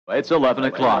It's 11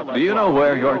 o'clock. Do you know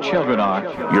where your children are?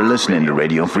 You're listening to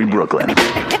Radio Free Brooklyn.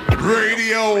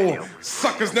 Radio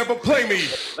suckers never play me.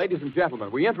 Ladies and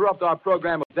gentlemen, we interrupt our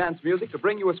program of dance music to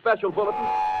bring you a special bulletin.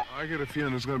 I get a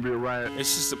feeling there's going to be a riot.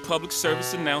 It's just a public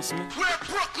service announcement. Where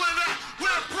Brooklyn at?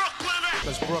 Where Brooklyn at?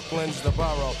 Because Brooklyn's the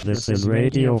borough. This is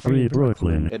Radio Free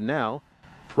Brooklyn. And now,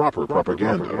 proper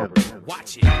propaganda.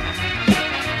 Watch it.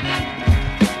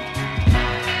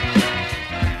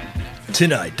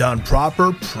 Tonight on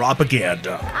Proper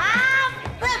Propaganda. I'm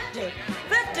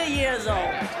 50 years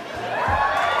old.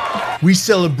 We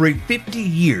celebrate 50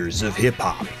 years of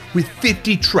hip-hop with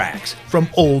 50 tracks from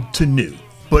old to new.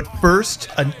 But first,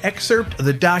 an excerpt of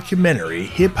the documentary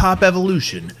Hip Hop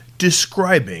Evolution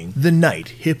describing the night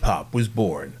hip-hop was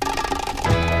born.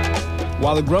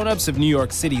 While the grown-ups of New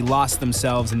York City lost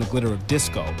themselves in the glitter of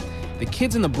disco, the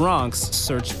kids in the Bronx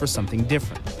searched for something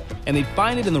different. And they'd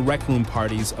find it in the rec room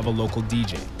parties of a local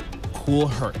DJ, Kool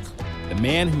Herc, the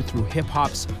man who threw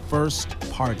hip-hop's first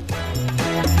party.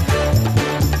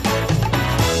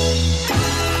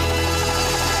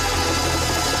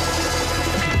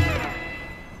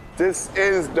 This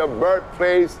is the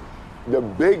birthplace, the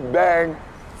Big Bang,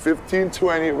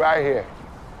 1520 right here,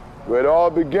 where it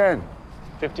all began.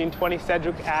 1520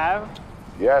 Cedric Ave?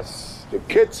 Yes, the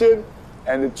kitchen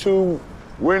and the two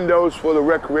windows for the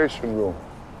recreation room.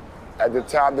 At the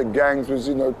time, the gangs was,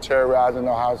 terrorizing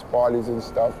the house parties and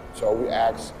stuff. So we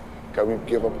asked, can we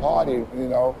give a party,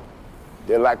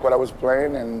 They liked what I was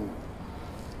playing, and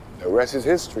the rest is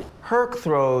history. Herc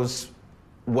throws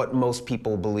what most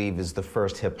people believe is the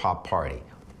first hip-hop party.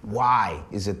 Why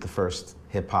is it the first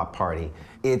hip-hop party?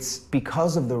 It's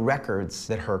because of the records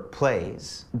that Herc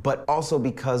plays, but also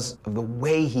because of the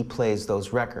way he plays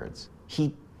those records.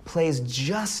 He plays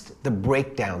just the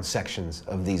breakdown sections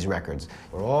of these records,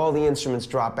 where all the instruments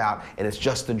drop out and it's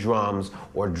just the drums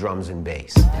or drums and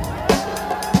bass. And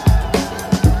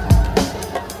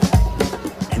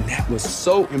that was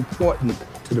so important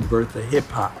to the birth of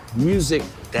hip-hop. Music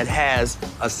that has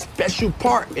a special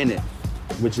part in it,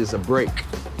 which is a break.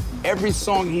 Every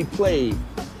song he played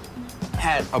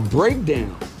had a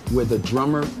breakdown where the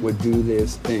drummer would do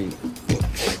this thing.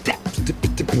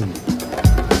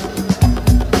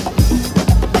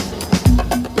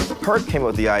 Herc came up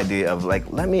with the idea of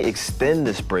let me extend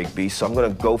this break beat, so I'm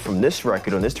gonna go from this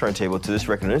record on this turntable to this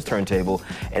record on this turntable,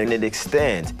 and it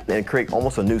extends and create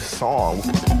almost a new song.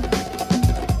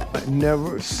 I've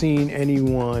never seen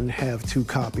anyone have two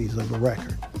copies of a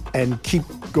record and keep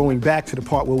going back to the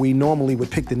part where we normally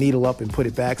would pick the needle up and put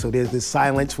it back, so there's this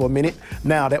silence for a minute.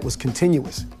 Now that was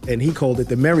continuous, and he called it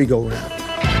the merry-go-round.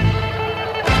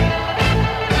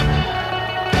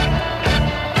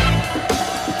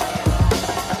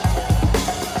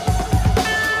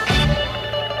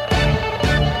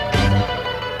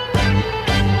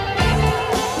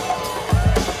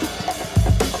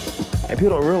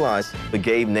 People don't realize it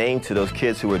gave name to those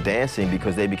kids who were dancing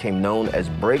because they became known as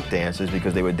break dancers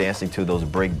because they were dancing to those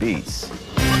break beats.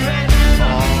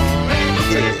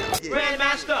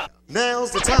 Grandmaster.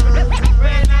 Now's the time.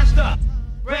 Grandmaster.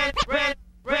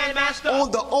 Grandmaster.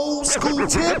 On the old school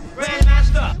tip.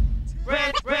 Grandmaster.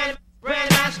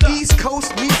 Grandmaster. East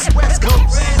Coast meets West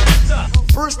Coast.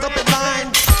 First up in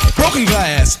line. Broken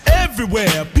glass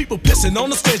everywhere. People pissing on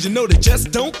the stage, they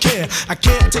just don't care. I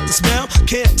can't take the smell,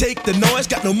 can't take the noise.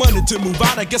 Got no money to move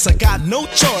out, I guess I got no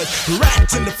choice.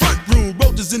 Rats in the front room,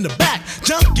 roaches in the back.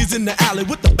 Junkies in the alley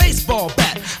with the baseball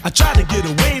bat. I tried to get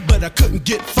away, but I couldn't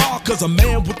get far, cause a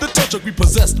man with a tow truck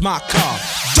repossessed my car.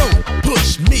 Don't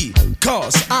push me,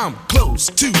 cause I'm close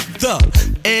to the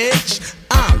edge.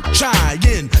 I'm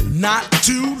trying not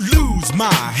to lose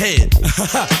my head.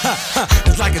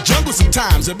 It's like a jungle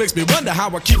sometimes. It makes me wonder how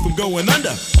I keep from going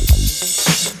under.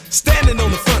 Standing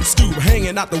on the front stoop,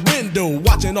 hanging out the window,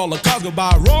 watching all the cars go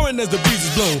by, roaring as the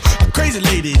breezes blow. A crazy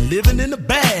lady living in a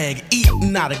bag,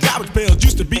 eating out of garbage pails.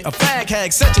 Used to be a fag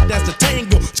hag, such a dance to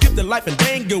tango. Skipped the life and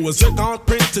dango. A zircon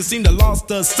princess seemed to lost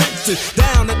her senses.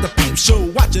 Down at the peep show,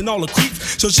 watching all the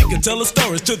creeps, so she could tell her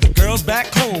stories to the girls back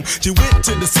home. She went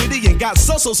to the city and got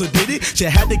so did it. She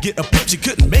had to get a pimp, she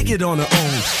couldn't make it on her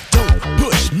own. Don't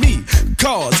push me,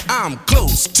 cause I'm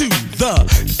close to the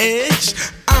edge.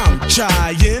 I'm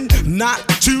trying not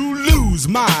to lose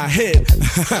my head.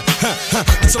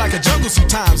 It's like a jungle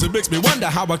sometimes, it makes me wonder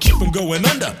how I keep from going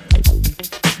under.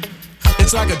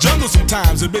 It's like a jungle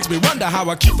sometimes, it makes me wonder how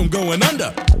I keep from going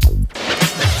under.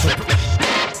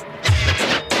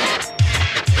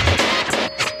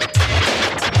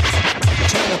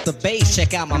 Turn up off the bass,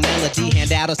 check out my melody,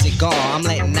 hand out a cigar. I'm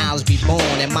letting knowledge be born,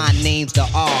 and my name's the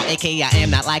R. A.K.A. I am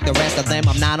not like the rest of them,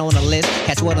 I'm not on the list.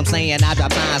 Catch what I'm saying, I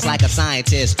drop lines like a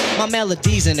scientist. My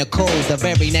melody's in the code, the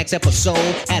very next episode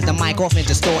has the mic off and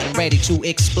distorting, ready to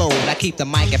explode. I keep the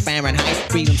mic at Fahrenheit,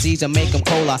 freedom seeds and make them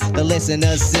cola. The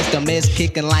listener's system is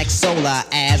kicking like solar.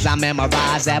 As I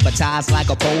memorize, advertise like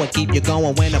a poet, keep you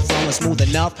going when the flow is smooth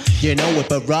enough. You know it,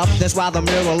 but rough. That's why the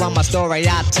mural on my story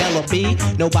I tell a B.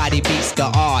 Nobody beats the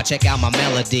R. Check out my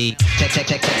melody. Check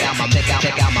out my melody.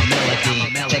 Check out my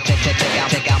melody.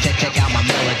 Check out my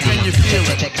melody. Can you feel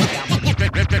it?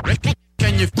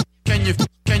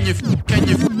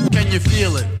 Can you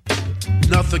feel it?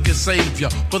 Nothing can save ya,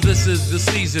 but this is the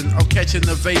season of catching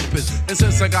the vapors. And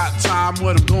since I got time,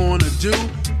 what I'm gonna do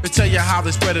to tell you how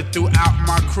they spread it throughout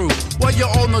my crew. Well, you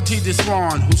all know T.D.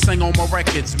 Swan, who sang on my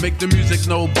records. Make the music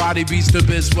nobody beats the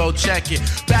biz, well check it.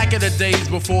 Back in the days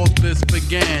before this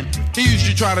began, he used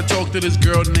to try to talk to this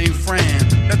girl named Fran.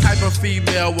 That type of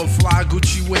female with fly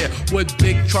Gucci wear, with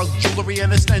big truck jewelry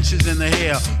and extensions in the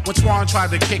hair. When Swan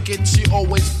tried to kick it, she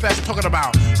always fessed, talking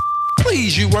about,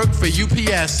 please, you work for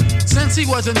UPS. Since he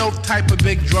wasn't no type of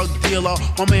big drug dealer,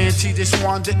 my man T.J.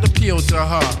 Swan didn't appeal to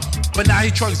her. But now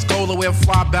he trucks gold to wear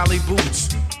fly ballet boots,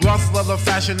 rough leather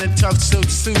fashion and tough silk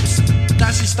suits.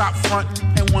 Now she stopped fronting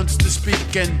and wants to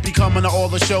speak and be coming to all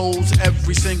the shows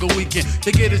every single weekend.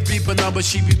 To get his beeper number,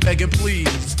 she be begging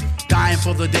please, dying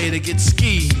for the day to get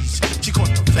skis. She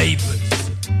caught the vapors.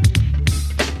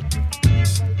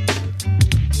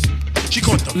 She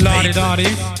caught the vapors.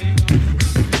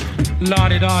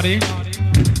 La-di-da-di, la-di-da-di,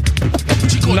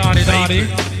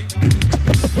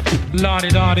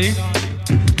 la-di-da-di,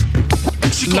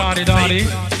 la-di-da-di,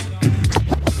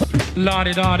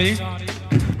 la-di-da-di,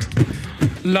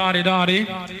 la-di-da-di,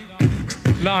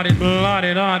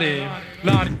 la-di-da-di,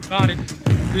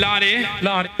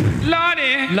 la-di-da-di,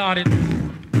 la-di-da-di.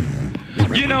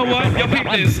 You know what? Yo, peep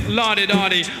this,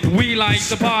 la-di-da-di. We like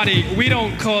to party. We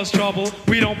don't cause trouble.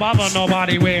 We don't bother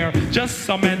nobody. We're just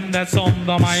some men that's on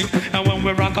the mic. And when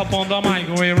we rock up on the mic,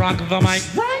 we rock the mic.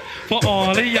 Right? For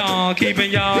all of y'all,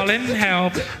 keeping y'all in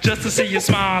health. Just to see you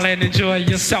smile and enjoy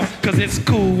yourself. Cause it's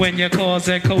cool when you cause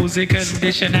a cozy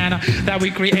condition and that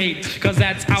we create. Cause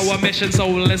that's our mission. So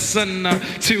listen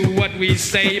to what we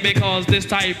say. Because this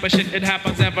type of shit, it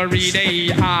happens every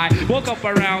day. I woke up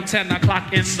around 10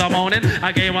 o'clock in the morning.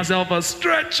 I gave myself a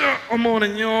stretcher, I'm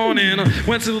morning yawning.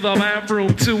 Went to the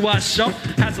bathroom to wash up.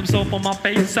 Had some soap on my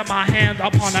face and my hand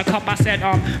upon a cup. I said,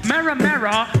 mirror,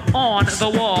 mirror on the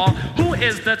wall, who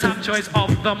is the top choice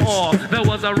of them all? There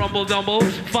was a rumble dumble,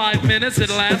 5 minutes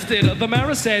it lasted. The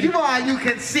mirror said, "Come on, you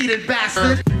conceited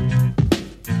bastard."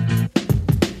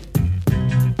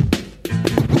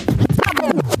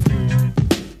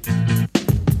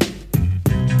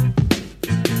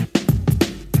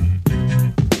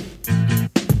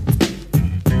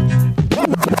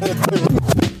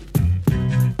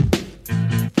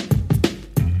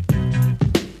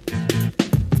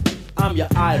 I'm your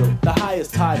idol, the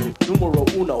highest title, numero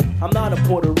uno. I'm not a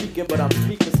Puerto Rican, but I'm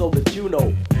speaking so that you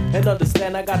know. And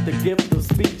understand I got the gift of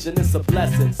speech and it's a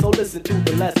blessing. So listen to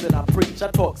the lesson I preach. I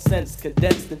talk sense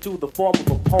condensed into the form of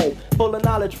a poem. Full of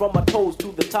knowledge from my toes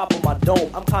to the top of my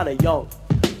dome. I'm kinda young,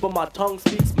 but my tongue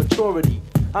speaks maturity.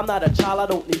 I'm not a child, I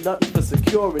don't need nothing for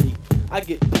security. I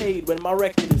get paid when my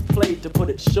record is played, to put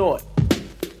it short.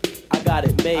 I got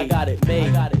it made, I got it made,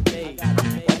 I got it made,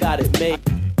 I got it made.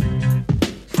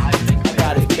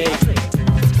 I got it made.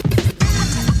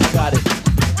 I got it.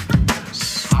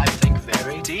 I think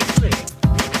very deeply.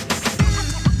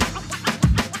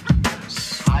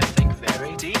 I think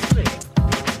very deeply.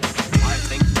 I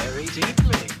think very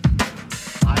deeply.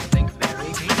 I think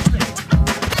very deeply.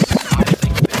 I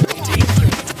think very deeply.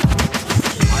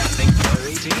 I think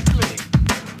very deeply.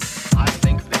 I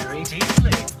think very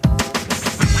deeply.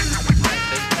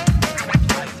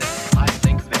 I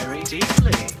think very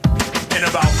deeply. In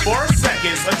about 4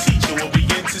 seconds, a teacher will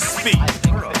begin to speak.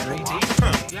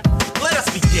 Let us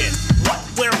begin. What,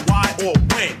 where, why, or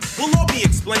when will all be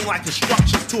explained like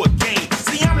instructions to a game.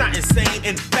 See, I'm not insane.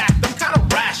 In fact, I'm kind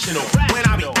of rational. When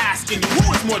I be asking you,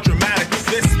 who is more dramatic,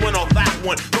 this one or that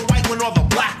one, the white one or the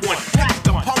black one? Pack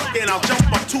the punk and I'll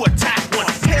jump up to attack one.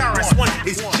 KRS-One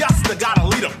is just the guy to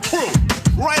lead a crew.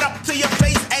 Right up to your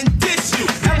face and diss you.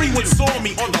 Everyone saw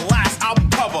me on the last album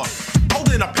cover,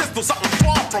 holding a pistol, something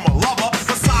far from a lover.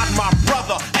 Beside my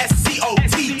brother,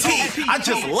 S-C-O-T-T. I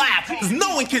just laugh, cause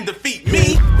no one can defeat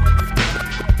me.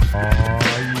 Oh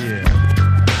yeah,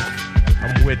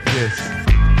 I'm with this.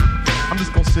 I'm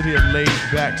just gonna sit here laid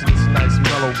back to this nice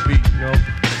mellow beat, you know,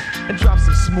 and drop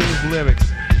some smooth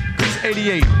lyrics. Cause it's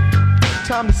 88.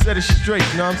 time to set it straight,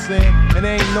 you know what I'm saying? And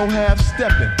there ain't no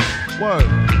half-stepping. Word.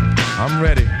 I'm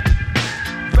ready.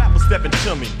 Rappers stepping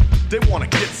to me. They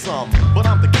wanna get some, but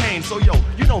I'm the Kane, so yo,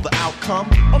 you know the outcome.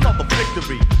 Another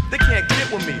victory, they can't get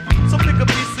with me. So pick a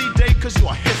BC day, cause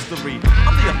you're history.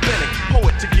 I'm the authentic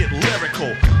poet to get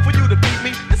lyrical. For you to beat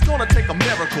me, it's gonna take a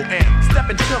miracle. And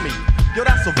stepping to me, yo,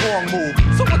 that's a wrong move.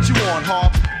 So what you on,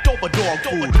 Hobbs? Dope or dog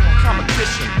food?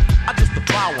 Competition, I just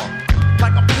devour.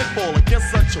 Like a pit bull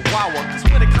against a chihuahua. Cause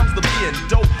when it comes to being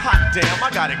dope, hot damn, I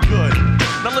got it good.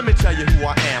 Now let me tell you who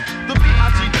I am. The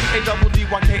B-I-G-D-A-D-D-Y-K-A-N-E.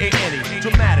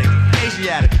 Dramatic,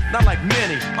 Asiatic, not like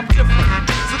many. I'm different,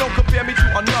 so don't compare me to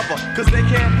another. Cause they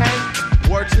can't hang,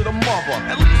 word to the mother.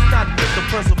 At least not with the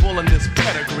principal in this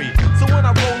pedigree. So when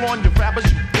I roll on your rappers,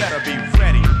 you better be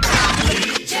ready.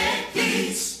 DJ,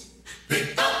 please,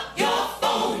 pick up your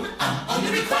phone. I'm on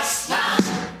the request line.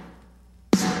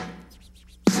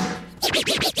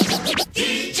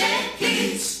 DJ,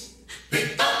 please,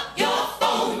 pick up your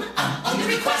phone. I'm on the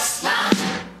request line.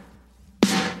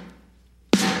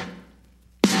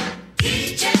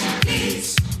 DJ,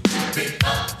 please, pick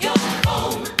up your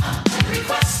phone. I'm on the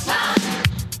request line.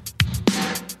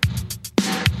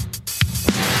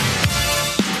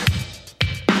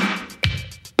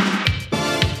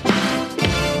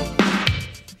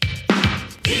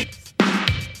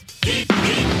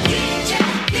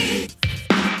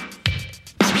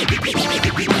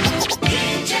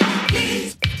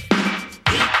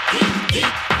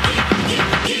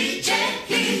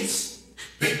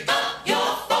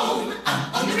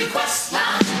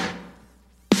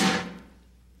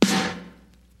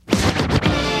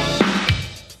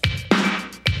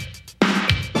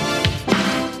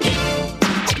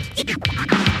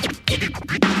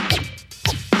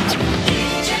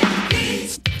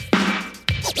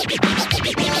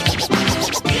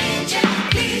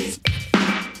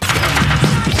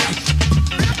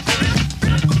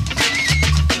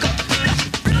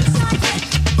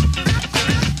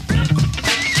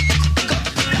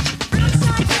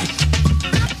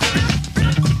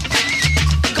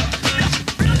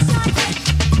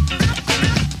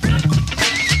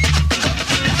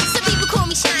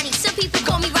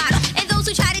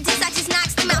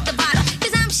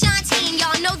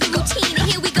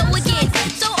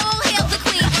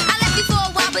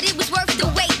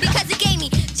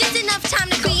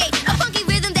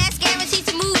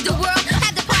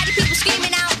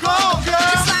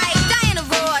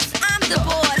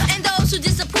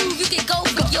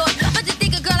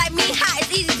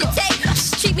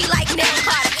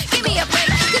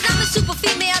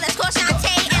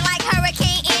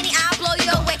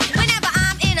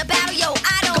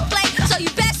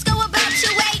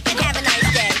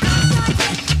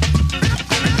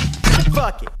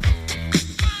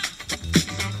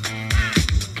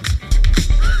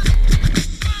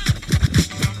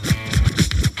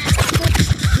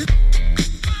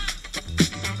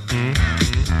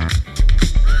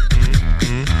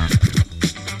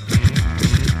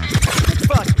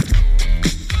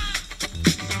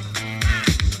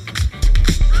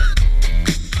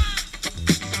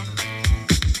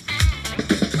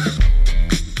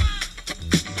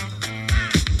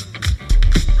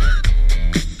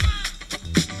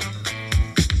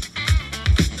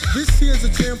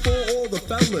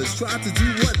 Try to do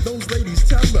what those ladies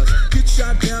tell us. Get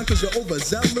shot down cause you're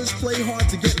overzealous. Play hard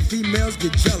to get females,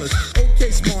 get jealous. Okay,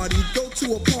 smarty, go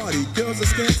to a party. Girls are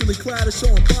scantily clad and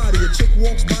showing body. A chick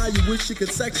walks by, you wish you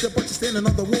could sex her, but you're standing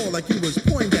on the wall like you was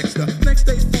Poindexter. Next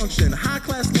day's function, high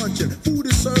class luncheon. Food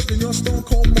is served and you're stone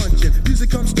cold munching. Music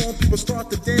comes on, people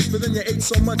start to dance, but then you ate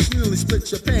so much you nearly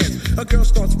split your pants. A girl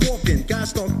starts walking,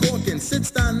 guys start gawking, sits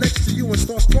down next to you and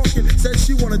starts talking. Says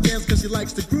she wanna dance cause she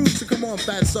likes the groove, so come on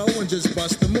fatso and just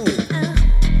bust the move.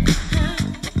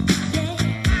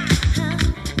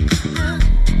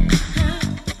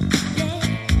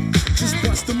 Just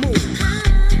bust the move.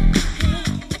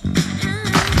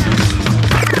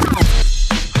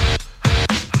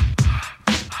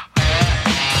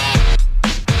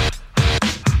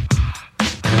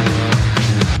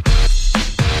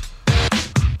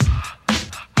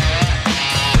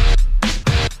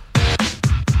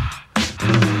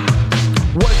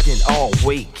 Working all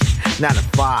week, 9 to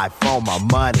 5 for my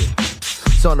money.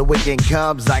 So when the weekend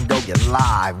comes, I go get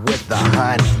live with the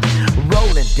honey.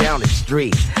 Rolling down the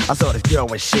street, I saw this girl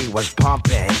when she was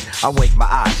pumping. I winked my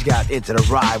eyes, got into the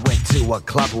ride, went to a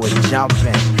club, was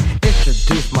jumping.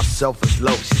 Introduced myself as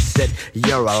low, she said,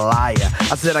 you're a liar.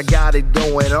 I said, I got it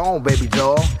going on, baby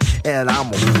doll, and I'm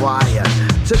on fire.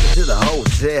 Took her to the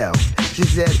hotel. She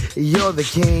said, you're the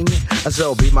king,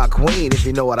 so be my queen if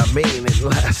you know what I mean. And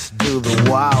let's do the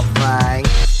wild thing.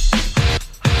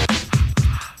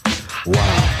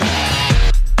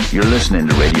 You're listening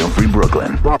to Radio Free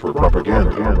Brooklyn. Proper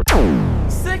propaganda.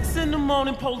 6 in the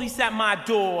morning, police at my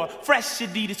door. Fresh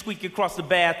Adidas squeak across the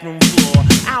bathroom floor.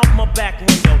 Out my back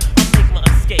window, I'll take my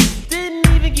escape. Didn't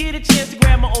even get a chance to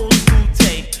grab my old school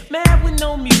tape. Mad with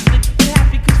no music, but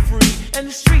happy cause free. And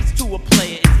the streets to a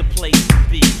player is the place to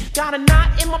be. Got a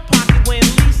knot in my pocket weighing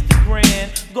at least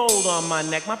 $1,000. Gold on my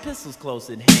neck, my pistol's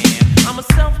close at hand. I'm a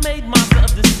self-made monster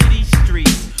of the city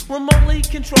streets. Remotely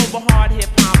controlled by hard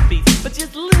hip-hop beats. But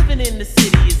just living in the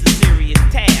city is a serious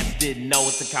task. Didn't know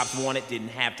what the cops wanted, didn't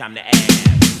have time to ask.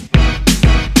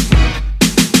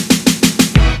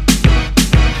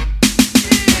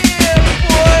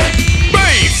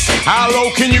 How low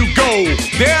can you go?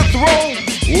 Death row?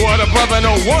 What a brother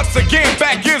know. Once again,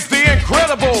 back is the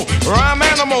incredible rhyme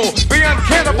animal, the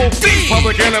uncannibal thief,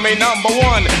 public enemy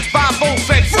 #1. 5-0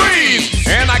 said freeze,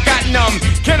 and I got numb.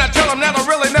 Can I tell them that I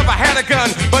really never had a gun?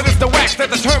 But it's the wax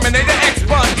that the Terminator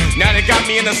X-Bun. Now they got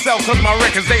me in the cell cause my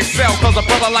records they sell. Cause a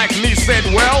brother like me said,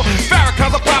 well,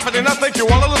 Farrakhan's a prophet and I think you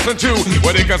wanna listen to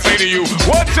what he can say to you.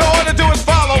 What you ought to do is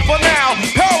follow for now.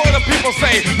 Power the people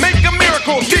say, make a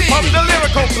miracle, keep up the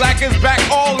lyrical. Black is back,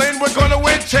 all in, we're gonna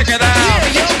win, check it out.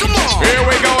 Yeah, yo, come on. Here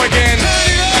we go again.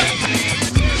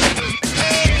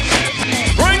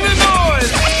 Bring the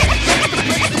noise.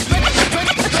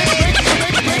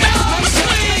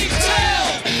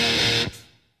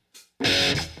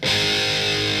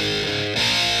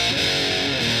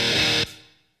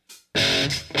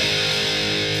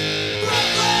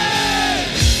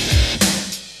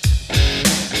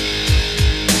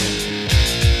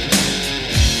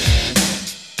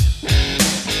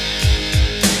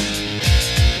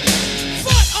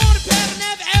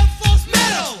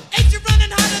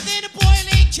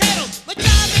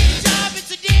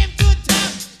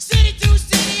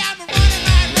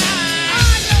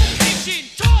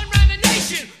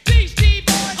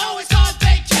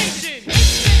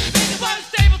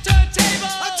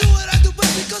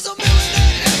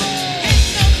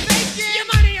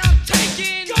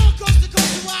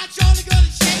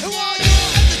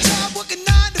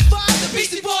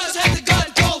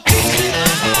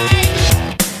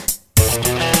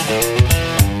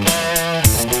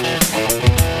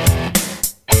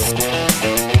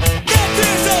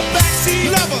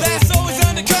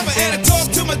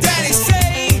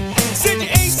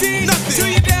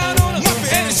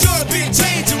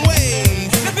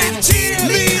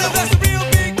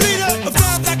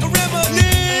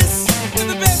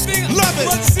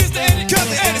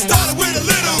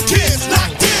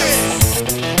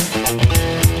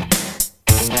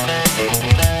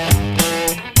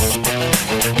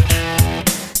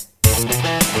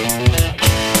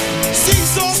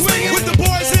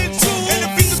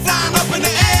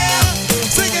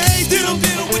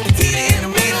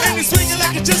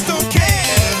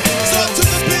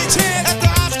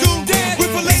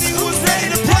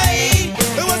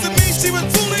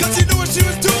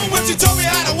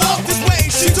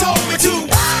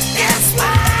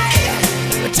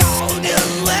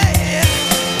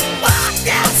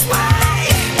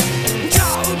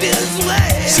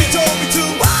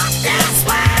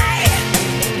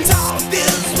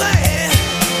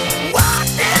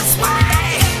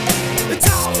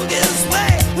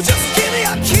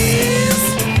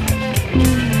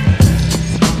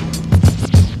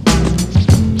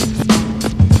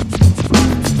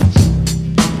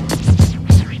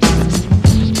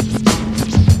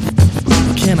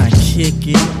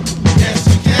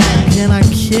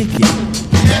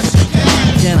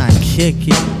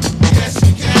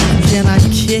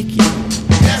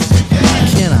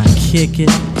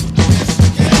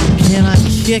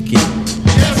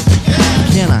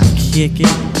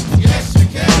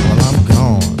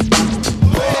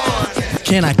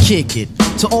 Kick it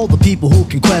to all the people who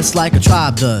can quest like a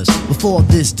tribe does. Before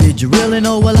this, did you really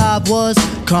know what live was?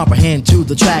 Comprehend to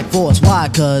the track force, why?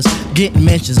 Cause getting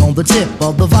mentions on the tip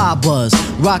of the vibe buzz.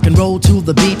 Rock and roll to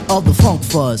the beat of the funk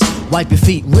fuzz. Wipe your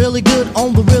feet really good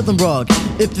on the rhythm rug.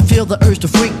 If you feel the urge to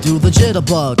freak, do the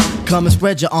jitterbug. Come and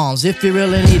spread your arms if you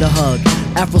really need a hug.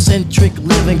 Afrocentric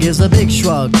living is a big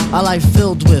shrug. A life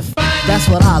filled with, that's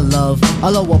what I love.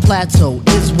 A lower plateau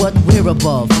is what we're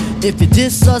above. If you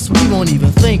diss us, we won't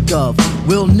even think of.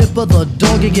 We'll nipper the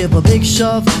dog and give a big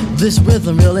shove. This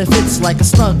rhythm really fits like a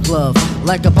snug glove.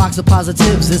 Like a box of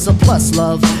positives, it's a plus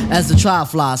love. As the tribe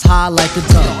flies high like a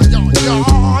dove.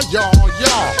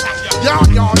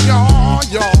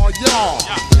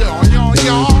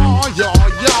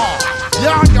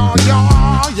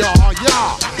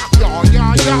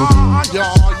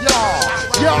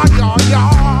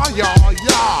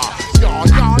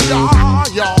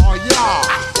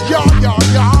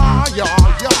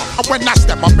 when I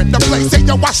step up in the place. Say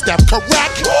yo, I step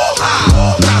correct.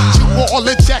 Got you all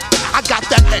in check. I got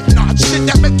that head nod shit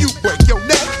that make you break your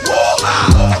neck.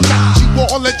 I got you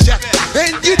all in check.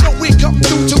 And you know we come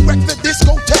through to wreck the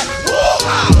discotheque.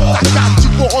 I got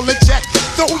you all in check.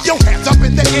 Throw your hands up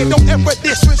in the air, don't ever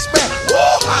disrespect.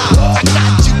 I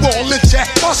got you all in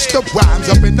check. Bust the rhymes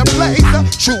up in the place.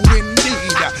 True indeed.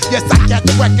 Yes, I got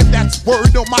the record, that's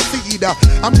word on my feed.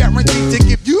 I'm guaranteed to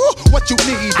give you what you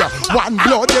need. One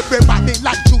blood, everybody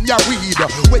like Junior Reed.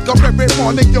 Wake up every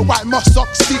morning, yo, I must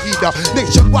succeed.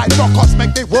 Nationwide rockers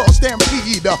make the world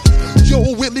stampede. Yo,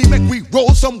 Willie, make we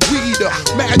roll some weed.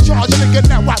 Mad charge, nigga,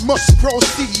 now I must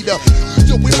proceed.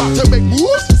 Yo, we about to make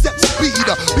moves, set speed.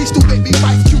 Beast to baby,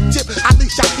 fight Q-tip, Ali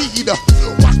Shaheed.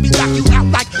 Watch me knock you out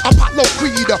like Apollo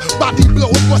Creed. Body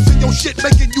blows, busting your shit,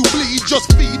 making you bleed. Just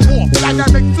feed more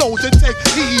dynamic flows and take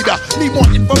heed. Need more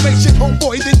information,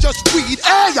 homeboy, than just read.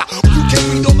 Hey, you can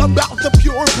read all about the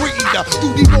pure breed. Do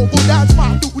the mobile dance,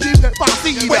 my do the pep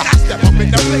seed. When I step up in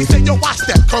the place, say yo, I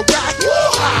step correct.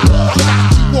 I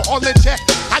got you all in check.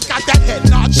 I got that head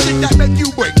nod shit that make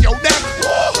you break your neck.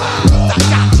 I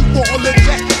got you all in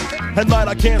check. At night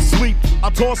I can't sleep, I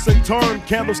toss and turn.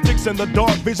 Candlesticks in the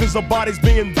dark, visions of bodies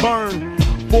being burned.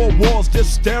 Four walls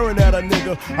just staring at a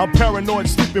nigga. I'm paranoid,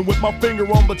 sleeping with my finger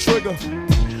on the trigger.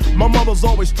 My mother's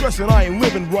always stressing I ain't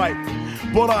living right,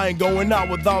 but I ain't going out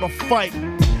without a fight.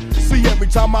 See, every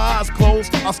time my eyes close,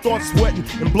 I start sweating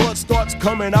and blood starts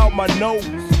coming out my nose.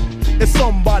 It's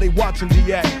somebody watching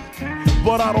the act,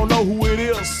 but I don't know who it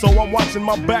is, so I'm watching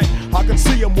my back. I can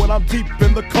see him when I'm deep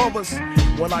in the covers.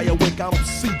 When I awake, I don't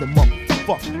see the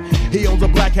motherfucker. He owns a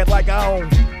black hat like I own,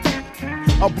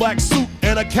 a black suit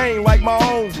and a cane like my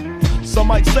own. Some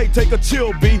might say take a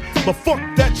chill, B, but fuck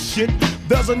that shit.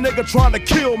 There's a nigga trying to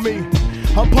kill me.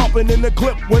 I'm popping in the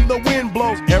clip when the wind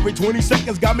blows. Every 20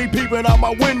 seconds got me peeping out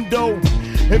my window.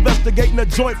 Investigating the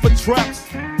joint for traps.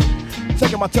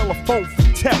 Taking my telephone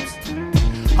for taps.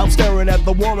 I'm staring at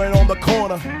the woman on the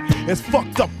corner. It's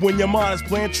fucked up when your mind is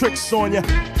playing tricks on you.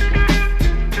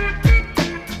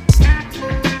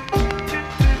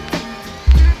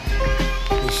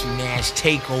 Mission Nash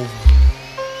takeover.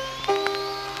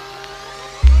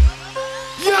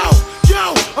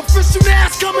 Yo, official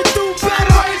Nash coming through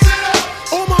better.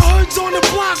 All my hoods on the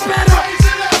block better.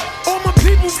 All my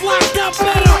people's locked up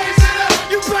better.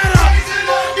 You better.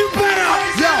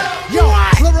 Yo,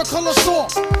 lyrical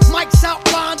assault. Mike's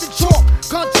outlined the chalk.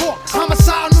 Gun talk,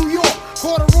 homicide New York.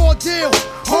 Caught a raw deal.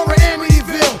 Horror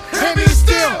Amityville. Heavy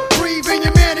still. Breathe in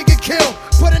your man to get killed.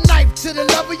 Put a knife to the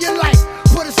love of your life.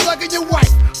 Put a slug in your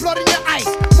wife. Blood in your ice.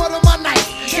 Mud on my knife.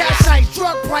 Cash ice.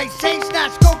 Drug price. Chain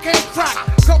snatch. Cocaine crack.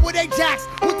 Cut with Ajax.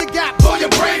 With the gap. Pull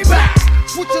your brain back.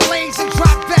 Switch your lanes and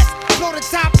drop vests. Blow the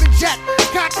top and jet.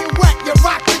 Cock and wet. You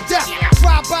rock to death.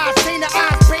 Drive by. Stain the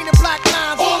eyes. Painted black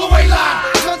lines. All the way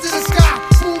live. Guns in the sky.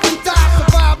 Move and die.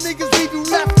 Survive. Niggas leave you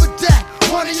left for dead.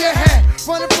 One in your head.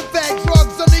 Running for bag.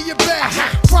 Drugs under your bed.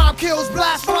 Crime kills.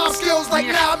 Blast rhyme skills like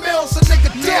 9 mils. So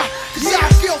nigga dead. Cause y'all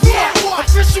feel what?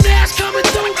 Official Nash coming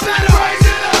through better.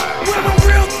 Where my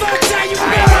real thugs at, you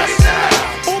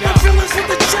better. All my villains with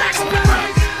the tracks better.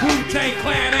 Wu-Tang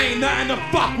Clan ain't nothing to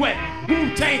fuck with.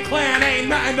 Wu-Tang Clan ain't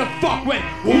nothing to fuck with.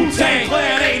 Wu-Tang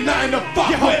Clan ain't nothing to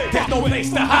fuck with. There's no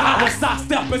place to hide once I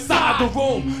step inside the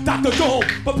room. Dr. Doom,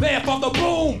 prepare for the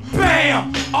boom.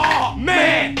 Bam! Oh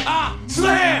man, I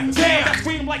slam. Damn, I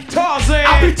scream like Tarzan.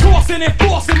 I be tossing and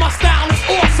forcing, my style is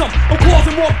awesome. I'm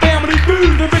causing more family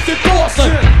food than Richard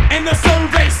Dawson. And the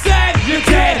survey said you're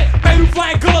dead. Baby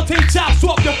flying guillotine chops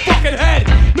off your fucking head.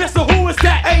 Mister, who is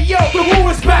that? Hey yo, the who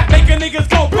is back? Making niggas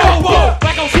go boom boom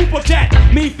like I'm Super Cat.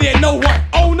 Me fear no one.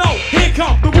 Oh no, here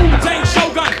come the Wu-Tang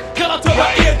Shogun. Killer to the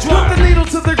eardrum. Put the needle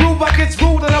to the groove, I get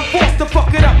rude and I'm forced to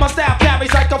fuck it up. My style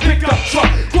carries like a pickup truck.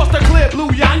 Cross the clear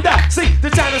blue yonder. See the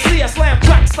China Sea, I slam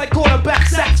tracks like quarterback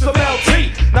sacks from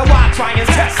LT. Now I try and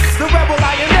test the rebel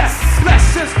INS.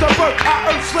 Blessed since the birth, I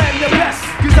earth slam your best.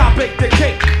 Cause I bake the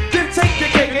cake, then take the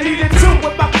cake and eat it too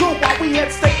with my crew while we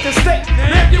head state to state.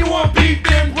 And if you want beef,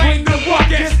 then bring the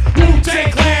ruckus.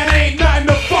 Wu-Tang Clan ain't nothing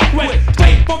to fuck with.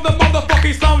 Straight from the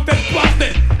motherfucking slums that's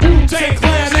busted. Wu-Tang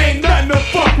Clan ain't nothing to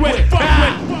fuck with.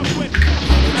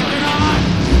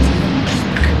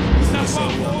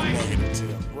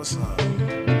 What's up?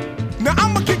 Now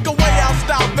I'ma kick away our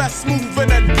style best smoother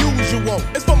than usual.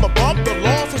 It's from above the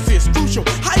law, so see it's crucial.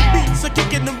 High beats are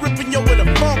kicking and ripping yo with a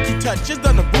funky touch. It's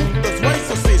done the ruthless way,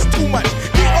 so see it's too much.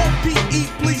 D-O-P-E,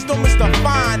 please don't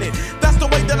misdefine it. That's the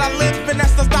way that I live, and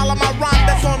that's the style of my rhyme.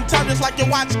 That's on time, just like your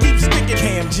watch keeps sticking.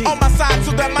 On my side,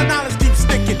 so that my knowledge keeps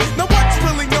sticking. Now what's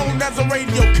really known as a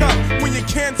radio cut? When you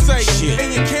can't say shit,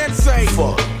 and you can't say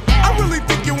fuck. I really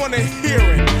think you wanna hear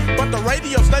it, but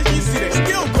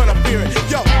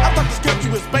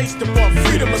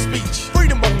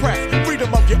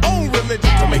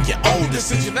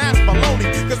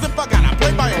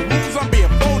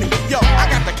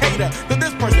cater to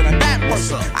this person and that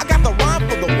person. I got the rhyme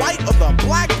for the white or the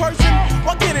black person.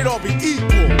 Why can't it all be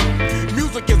equal?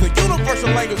 Music is a universal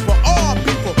language for all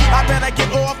people. I better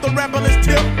get off the rebellious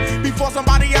tip before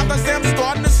somebody out there say I'm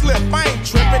starting to slip. I ain't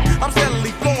tripping, I'm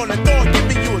steadily flowing and throwing,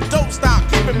 giving you a dope style,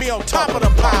 keeping me on top of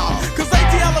the pile. Cause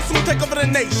ATL will soon take over the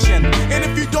nation. And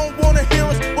if you don't wanna hear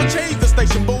us, we'll change the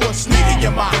station. But we'll sneak in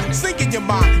your mind, sink in your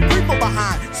mind, creep from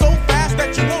behind, so fast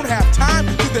that you won't have time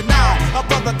to deny a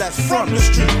brother that's from the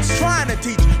streets, trying to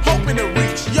teach, hoping to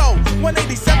reach. Yo,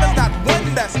 187's not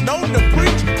one that's known to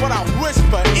preach, but I wish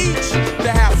for each to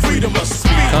have freedom of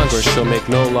speech. Congress shall make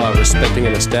no law respecting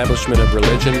an establishment of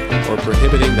religion or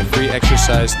prohibiting the free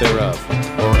exercise thereof,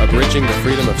 or abridging the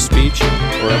freedom of speech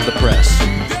or of the press.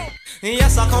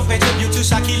 Yes, I come pay tribute to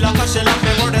Shaquille, cause she love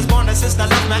me. Word is born, a sister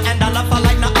love me, and I love her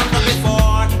like no other before.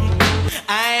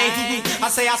 I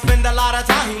say I spend a lot of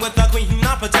time with the queen,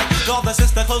 I protect all the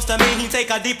sister close to me, he take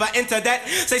her deeper into that.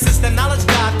 Say sister, knowledge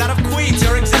God, that of queens,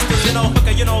 your existence, you know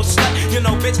hooker, you know slut, you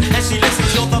know bitch, and she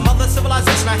listens. You're the mother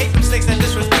civilization, I hate mistakes that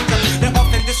disrespect her. They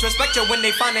often disrespect you when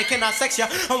they find they cannot sex you.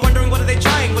 I'm wondering what are they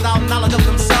trying without knowledge of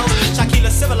themselves.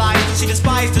 Shaquilla's civilized, she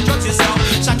despises the drugs herself.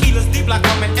 Shaquilla's deep black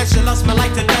woman, and she loves me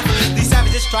like to death. These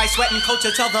savages try sweating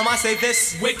culture, tell them I say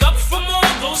this. Wake up from all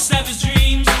those savage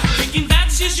dreams, thinking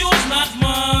that she's yours, not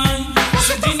mine.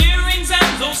 Sending earrings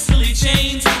and those silly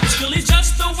chains, it's really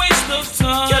just a waste of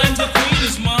time. The queen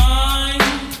is mine.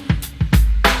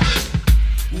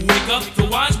 Wake up, the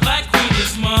wise black queen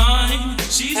is mine.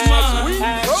 She's mine.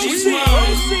 She's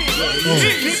mine.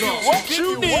 What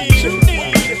you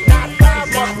need? Not five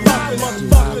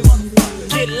motherfuckers.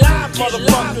 Get live,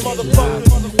 motherfuckers.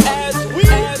 As we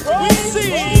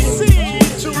proceed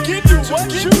to give you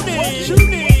what you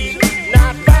need.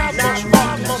 Not five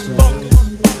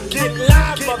motherfuckers. Get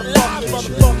live, motherfuckers.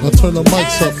 Now turn the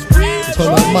mics up. Turn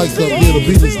that mic up. Yeah, the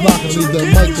beat is knocking. Leave that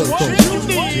mic up though.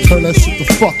 Turn that shit the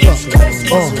fuck up.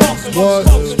 What?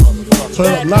 Turn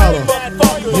it up louder.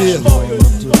 Yeah.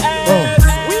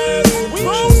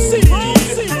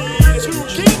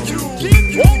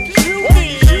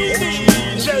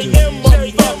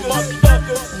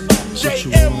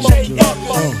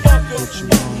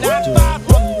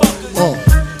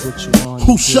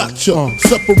 Who shot ya?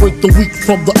 Separate the weak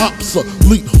from the opsa.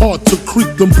 Leap hard to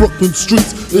creep them Brooklyn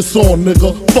streets. It's on,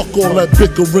 nigga. Fuck all that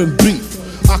bickering beef.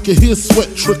 I can hear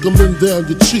sweat trickling down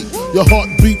your cheek. Your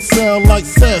heartbeat sound like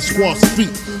Sasquatch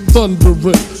feet.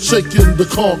 Thundering, shaking the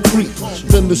concrete.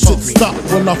 Then the shit stop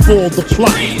when I fall the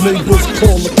plot. Neighbors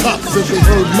call the cops and they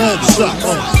heard mad shots.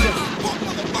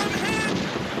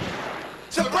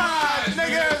 Surprise,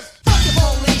 niggas!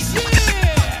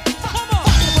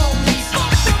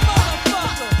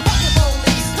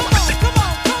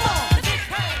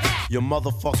 You're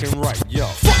motherfucking right, yo.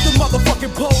 Fuck the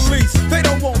motherfucking police. They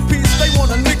don't want peace, they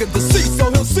want a nigga deceased, so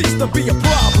he'll cease to be a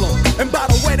problem. And by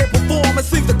the way they perform, it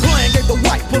seems the Klan gave the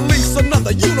white police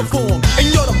another uniform. And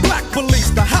you're the black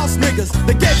police, the house niggas.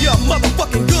 They gave you a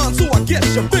motherfucking gun, so I guess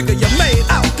you figure you made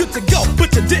out good to go.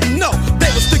 But you didn't know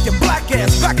they were sticking black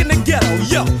ass back in the ghetto,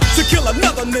 yo. To kill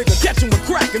another nigga, catch him with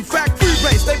crack. In fact, free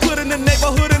race, they put in the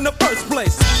neighborhood in the first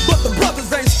place. But the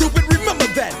brothers ain't stupid, remember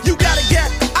that. You got a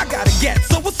gat, I got a gat,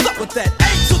 so what's up with that? A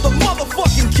to the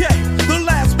motherfucking K. The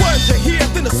last words you hear,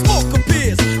 then the smoke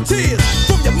appears. Tears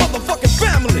from your motherfucking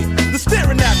family. They're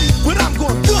staring at me, but I'm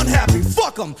going gun happy.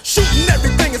 Fuck them, shooting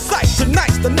everything in sight.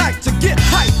 Tonight's the night to get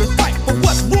hype and fight for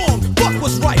what's wrong, fuck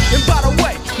what's right. And by the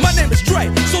way, my name is Dre,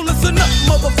 so listen up,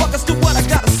 motherfuckers, to what I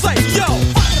gotta say. Yo,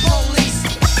 fuck the police.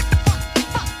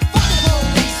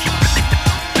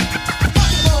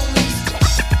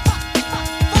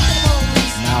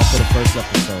 Now for the first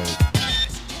episode.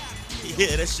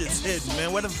 Yeah, that shit's hidden,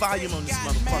 man. Where the volume on this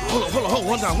motherfucker?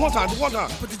 Hold on. One time.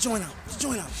 Put the joint out.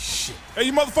 Shit. Hey,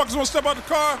 you motherfuckers wanna step out the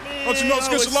car? Don't you know it's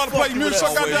against a lot of play music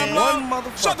so goddamn loud?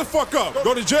 Shut the fuck up.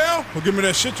 Go to jail or give me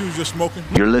that shit you was just smoking.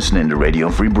 You're listening to Radio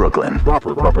Free Brooklyn.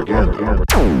 Proper propaganda.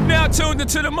 Now tuned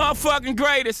into the motherfucking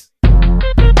greatest.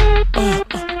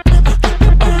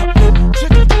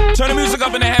 Turn the music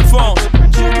up in the headphones.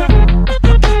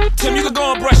 Tim, you can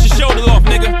go and brush your shoulder off,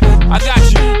 nigga. I got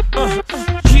you.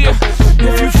 Yeah.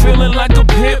 If you feeling like a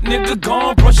pimp, nigga, go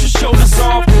and brush your shoulders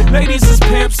off. Ladies is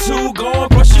pimps too, go and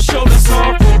brush your shoulders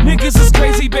off. Niggas is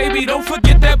crazy, baby, don't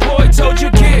forget that boy told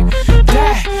you get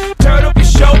that. Turn up your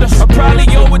shoulders, I probably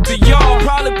owe it to y'all.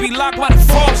 Probably be locked by the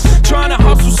force, trying to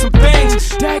hustle some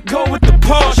things that go with the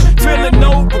Porsche. Feeling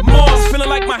no remorse, feeling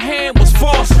like my hand was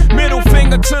forced. Middle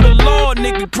finger to the Lord,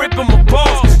 nigga, gripping my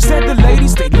balls. Said the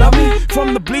ladies, they love me.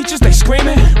 From the bleachers, they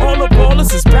screaming. All the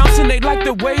ballers is bouncing, they like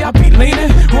the way I be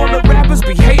leaning. All the rappers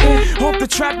be hating off the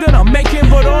trap that I'm making,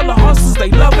 but all the hustlers,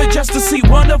 they love it. just to see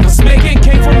one of us make it.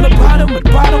 Came from the bottom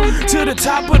to the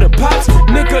top of the pops.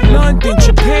 Nigga, London,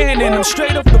 Japan, and I'm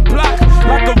straight off the block.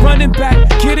 Like a running back,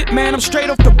 get it, man, I'm straight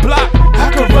off the block.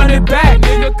 I can run it back,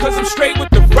 nigga, cause I'm straight with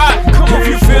the rock. Come on, if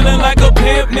you feeling like a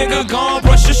pimp, nigga, gon'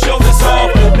 brush your shoulders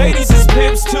off. Ladies is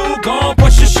pimps too, gon'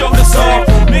 brush your shoulders off.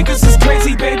 Niggas is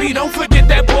crazy, baby, don't forget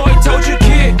that boy told you,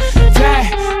 kid.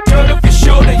 That, dirt off your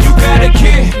shoulder, you got a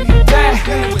kid.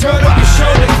 That, dirt off your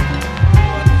shoulder.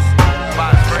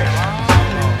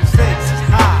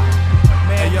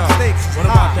 What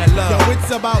about that love? Yo,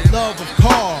 it's about love of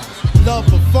cars, love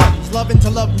for funds, loving to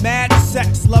love mad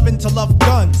sex, loving to love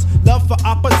guns, love for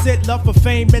opposite, love for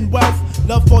fame and wealth,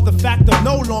 love for the fact of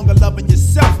no longer loving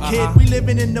yourself, kid. We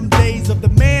living in them days of the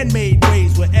man-made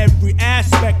ways where every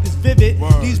aspect is vivid.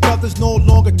 These brothers no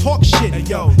longer talk shit,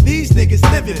 yo. These niggas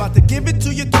live it, about to give it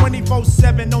to you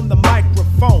 24/7 on the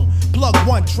microphone. Plug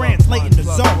one, translating the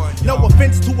zone. No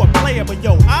offense to a player, but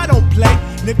yo, I don't play.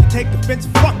 And if you take offense,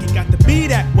 fuck it, got to be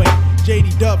that way.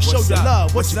 JD Dub, show your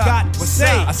love, what you got to say?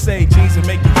 I say G's and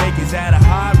make you take is at a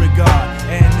high regard.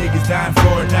 And niggas dying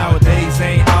for it nowadays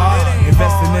ain't hard.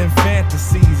 Investing in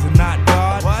fantasies and not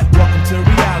God. Welcome to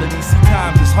reality, see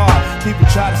times is hard. People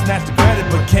try to snatch the credit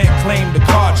but can't claim the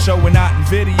card. Showing out in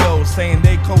videos saying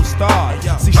they co-starred.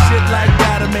 See shit like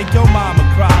that'll make your mama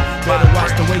cry. Better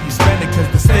watch the way you spend it cause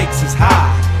the stakes is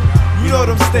high. You know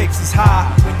them stakes is high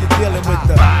when you're dealing with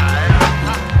the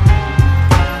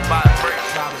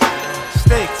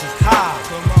stakes is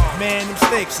high. Man, them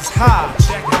stakes is high.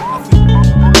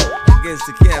 Against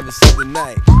the canvas of the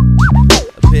night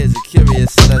appears a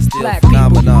curious celestial Black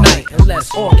phenomenon. People unite and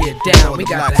let's all get down. We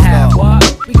got to have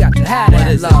what? We got to have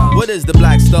that love. What is the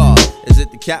black star? Is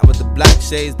it the cat with the black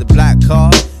shades, the black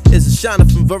car? Is it shining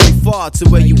from very far to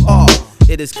where you are?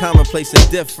 It is commonplace and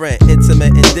different,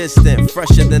 intimate and distant,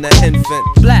 fresher than an infant.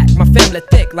 Black, my family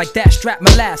thick like that strap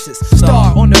molasses.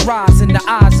 Star on the rise in the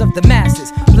eyes of the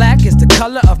masses. Black is the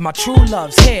color of my true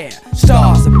love's hair.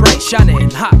 Stars are bright, shining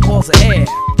in hot balls of air.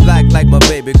 Black like my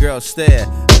baby girl stare.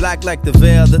 Black like the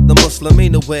veil that the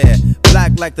Muslimina wear.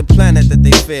 Black like the planet that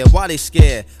they fear. Why they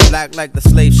scared? Black like the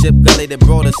slave ship gully that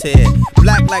brought us here.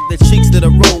 Black like the cheeks that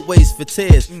are roadways for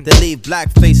tears. That leave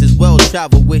black faces well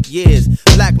traveled with years.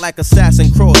 Black like assassin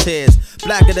crosshairs.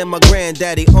 Blacker than my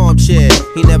granddaddy armchair.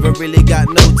 He never really got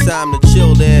no time to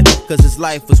chill there. Cause his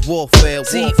life was warfare.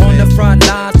 See, on the front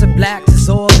lines, the blacks is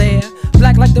all there.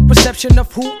 Black like the perception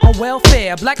of who on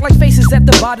welfare. Black like faces at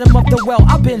the bottom of the well.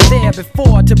 I've been there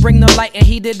before to bring the light and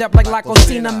heat it up like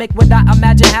Lacostina. Make what I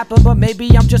imagine happen, but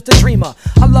maybe I'm just a dreamer.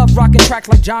 I love rocking tracks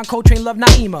like John Coltrane loved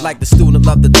Naima. Like the student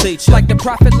loved the teacher. Like the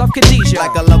prophet loved Khadijah.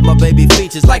 Like I love my baby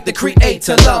features. Like the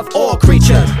creator love all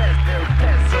creatures.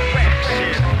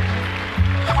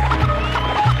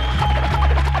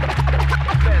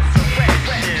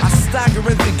 I stagger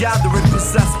in the gathering,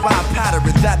 possessed by a pattern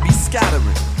that be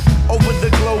scattering. Over the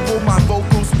global, my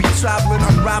vocals be traveling,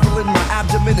 unraveling my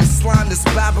abdomen and slime this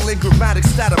babbling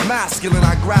grammatics that are masculine.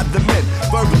 I grab them in,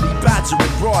 verbally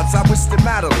badgering broads. I wish that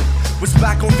Madeline was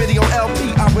back on video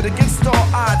LP. I would against all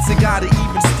odds and got it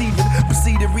even Steven.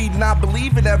 Proceeded reading, I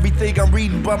believe in everything I'm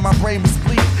reading, but my brain was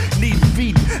bleeding. Needed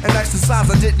feeding and exercise.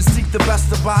 I didn't seek the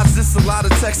best of odds. This a lot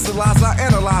of text and lies I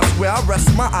analyze. Where I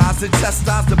rest my eyes and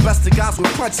chastise the best of guys with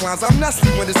punchlines. I'm nasty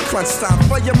when it's crunch time.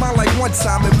 For your mind like one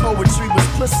time in poetry was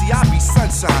pussy. I be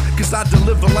sunshine, cause I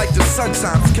deliver like the sun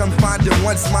times. Confined in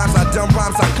one's minds, I dumb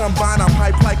rhymes, I combine. I'm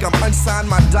hype like I'm unsigned,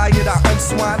 my diet I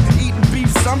unswine. Eating beef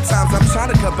sometimes, I'm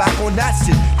trying to cut back on that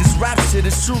shit. This rap shit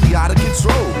is truly out of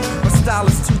control. My style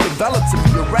is too developed to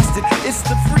be arrested. It's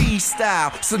the freestyle,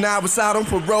 so now it's out on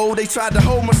parole. They tried to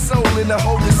hold my soul in a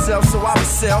holding cell, so I was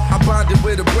sell. I bonded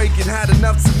with a break and had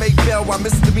enough to make bail. While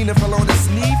misdemeanor fell on his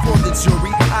knee for the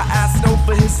jury. I asked no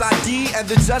for his ID, and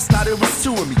the judge thought it was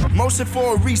two of me. Motion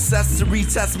for a recess to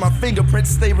retest my fingerprints,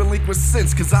 stay relinquished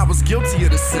since, cause I was guilty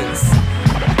of the sins.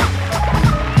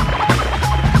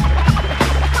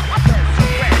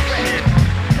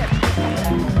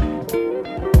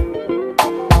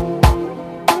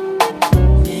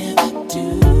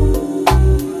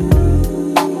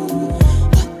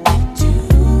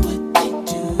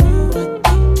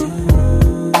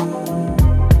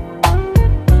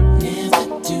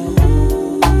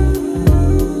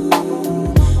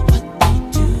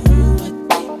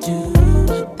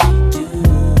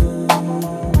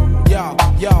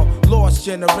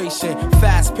 Generation,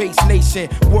 fast fast-paced nation.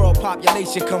 World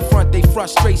population confront their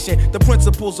frustration. The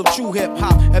principles of true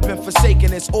hip-hop have been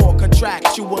forsaken. It's all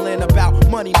contractual and about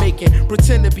money making.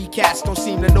 Pretend to be cats, don't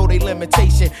seem to know their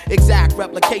limitation. Exact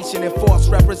replication and false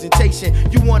representation.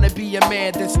 You wanna be a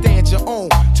man, then stand your own.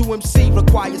 To MC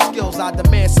requires skills, I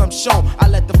demand some shown. I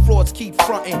let the frauds keep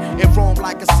fronting and roam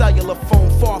like a cellular phone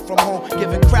far from home,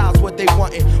 giving crowds what they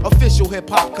wantin'. Official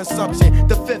hip-hop consumption,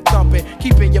 the fifth thumping,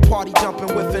 keeping your party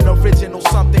jumping with an original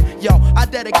something. Yo, I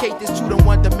dedicate this to the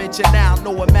one dimension now,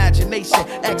 no imagination,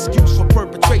 excuse for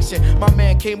perpetration. My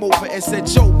man came over and said,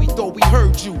 Joe, we thought we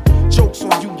heard you. Jokes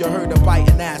on you, you heard a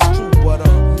biting ass true, but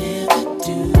never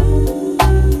do.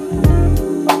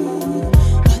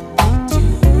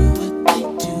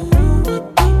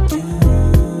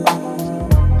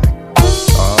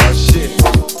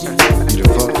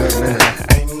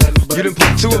 You done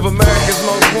put two of America's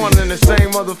most wanted in the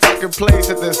same motherfucking place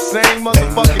at the same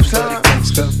motherfucking time.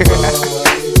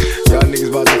 Y'all niggas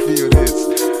about to feel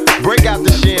this. Break out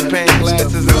the champagne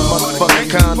glasses and motherfucking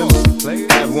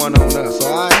condoms. Have one on us,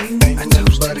 alright?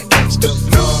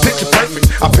 Picture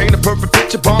perfect. I paint a perfect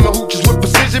picture. Bomber hooches with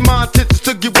precision. My intentions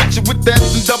to get with you with that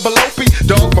and double OP.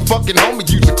 Dog, my fucking homie.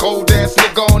 Use a cold ass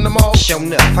nigga on them all. Show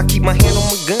enough. I keep my hand on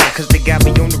my gun, cause they got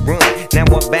me on the run. Now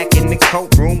I'm back in the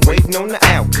courtroom, waiting on the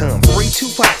outcome. Free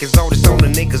Tupac is all that's on the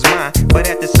niggas' mind. But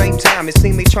at the same time, it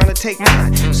seems they tryna take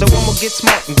mine. So I'ma get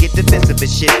smart and get defensive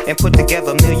and shit, and put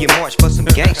together a million march for some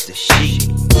gangster shit.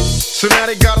 So now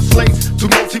they got us laced. Two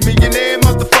multi-millionaire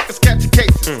motherfuckers catching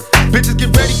cases. Bitches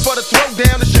get ready for the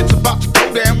throwdown. The shit's about to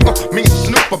go down. Me and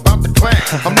Snoop about to clown.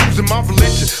 I'm losing my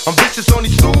religion. I'm vicious on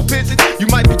these stool pigeons. You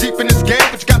might be deep in this game,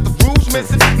 but you got the rules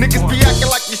missing. Niggas be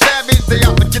acting like you savage. They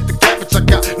out to get the cabbage. I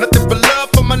got nothing but love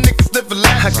for my niggas living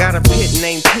life. I got a pit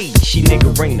named P, she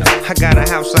niggerina. I got a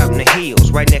house out in the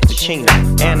hills, right next to Chino.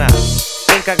 And I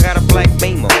think I got a black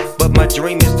Beamer, but my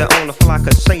dream is to own a fly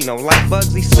casino like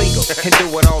Bugsy Siegel and do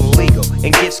it all illegal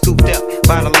and get scooped up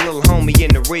by the little homie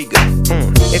in the Riga.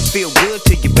 It feel good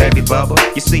to you, baby bubba.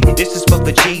 You see, this is for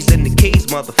the G's and the keys,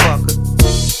 motherfucker.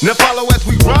 Now follow as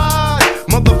we ride,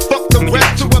 motherfuck the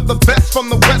rest. Two of the best from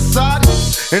the west side,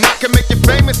 and I can make you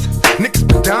famous. Niggas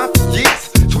been down for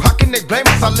years, so how can they blame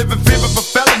us? I live in fear of a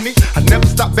felony. I never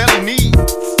stop belly needs,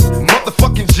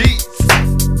 motherfucking G's.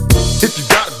 If you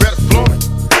got it, better flaunt it.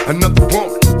 Another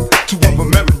woman, two of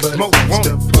America's most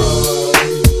wanted.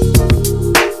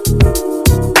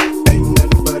 Ain't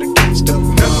nothing but a gangsta.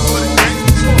 Nothing but a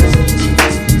gangsta.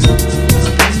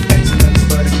 Ain't nothing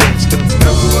but a gangsta.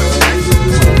 Nothing but a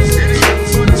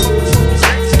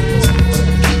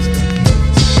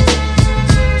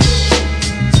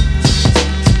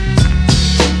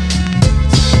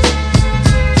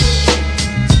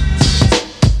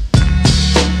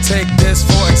Take this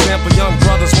for example, young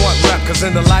brothers want rep, cause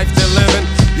in the life they're living,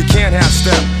 you can't have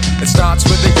step. It starts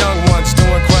with the young ones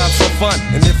doing crowds for fun,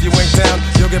 and if you ain't down,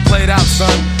 you'll get played out,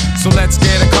 son. So let's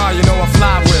get a car, you know I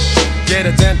fly with. Get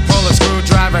a dent, pull a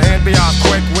screwdriver, and be off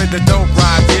quick with the dope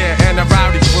ride, yeah, and a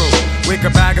rowdy crew. We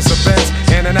could bag us a Benz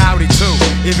and an Audi too,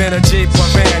 even a Jeep or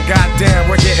van,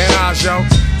 goddamn, we're getting ours, yo.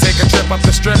 Take a trip up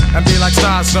the strip and be like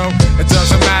stars, so it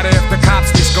doesn't matter if the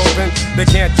cops be scoping. They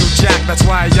can't do jack, that's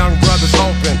why a young brother's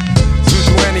open to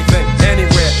do anything,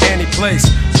 anywhere, any place.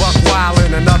 Buck wild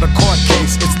in another court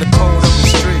case, it's the code of the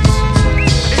streets.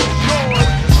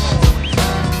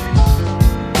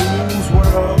 Whose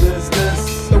world is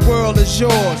this? The world is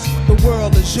yours, the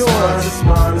world is yours. It's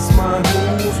mine, it's mine, it's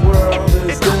mine. Whose world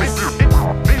is this?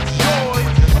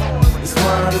 It's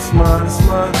mine, it's mine, it's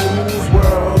mine. Whose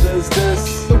world is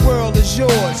this? The world is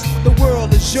yours, the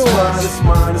world is yours. It's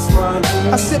mine, it's mine, it's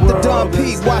mine. I sip the Don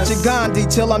P, watching Gandhi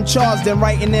till I'm charged and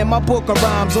writing in my book of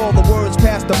rhymes. All the words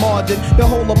past the margin, the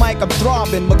whole of mic I'm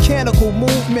throbbing. Mechanical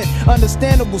movement,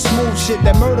 understandable smooth shit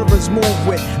that murderers move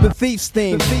with. The thief's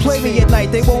theme, play me at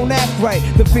night, they won't act right.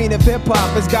 The fiend of hip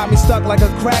hop has got me stuck like a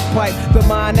crack pipe. The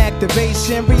mind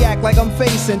activation, react like I'm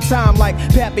facing time like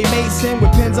Pappy Mason.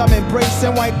 With pins I'm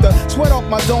embracing, wipe the sweat off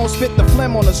my dome, spit the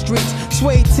phlegm on the streets.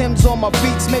 Suede Timbs on my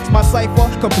beats makes my cipher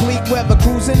complete. Weather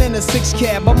cruising in a 6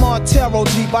 cab, a Montero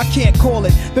Jeep, I can't call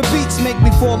it. The beats make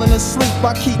me falling asleep,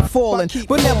 I keep falling,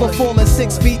 but never falling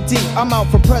 6 feet deep. I'm out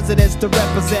for presidents to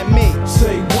represent me.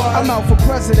 Say what? I'm out for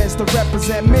presidents to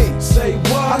represent me. Say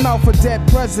what? I'm out for dead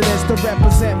presidents to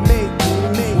represent me.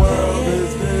 Whose world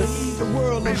is this? The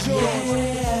world is yours.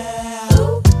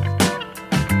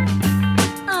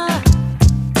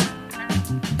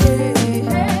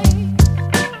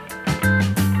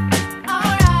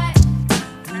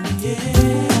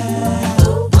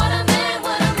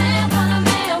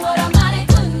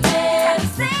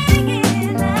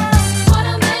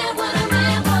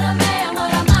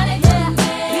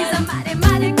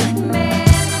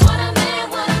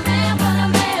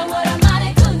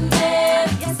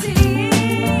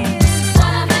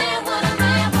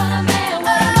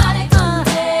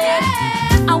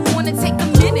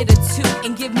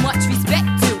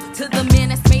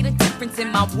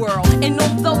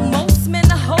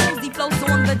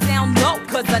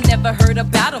 Cause I never heard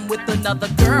about him with another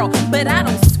girl. But I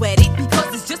don't sweat it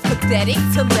because it's just pathetic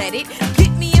to let it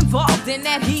get me involved in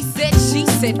that he said, she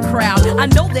said crowd. I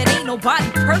know that ain't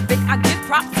nobody perfect. I give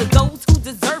props to those who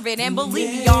deserve it. And believe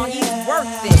me, y'all, he's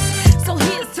worth it. So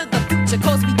here's to the future,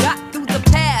 cause we got through the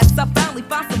past. I finally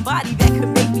found somebody that could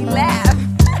make me laugh.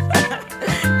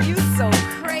 You so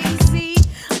crazy.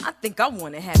 I think I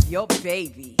wanna have your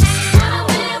baby. What a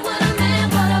man, what a man,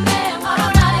 what a man, what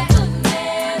a mighty good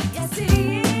man. Yes, he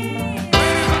is.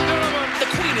 The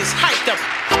queen is hyped up.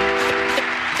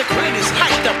 The queen is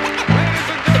hyped up.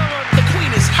 The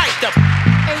queen is hyped up.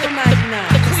 Hey, yo,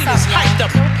 99. The queen is hyped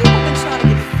up. Yo, people been trying to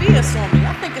get fierce on me.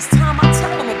 I think it's time I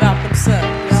tell them about themselves.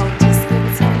 Yo, just give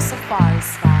it to him safari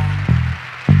style.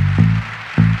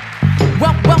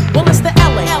 Well, it's the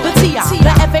LA, the TI,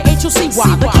 the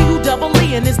FAHUCY, the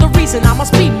QUEE, and is the reason I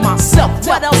must be myself.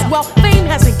 What else? Well, fame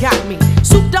hasn't got me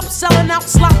souped up, selling out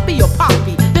sloppy or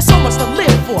poppy. There's so much to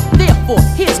live for, therefore,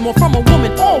 here's more from a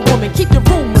woman. All women, keep your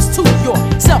rumors to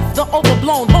yourself. The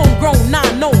overblown, homegrown,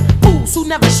 non-known fools who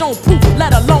never shown proof,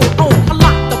 let alone own a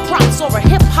lot. The props or a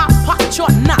hip-hop pop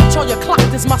chart notch. All your clock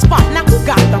is my spot. Now who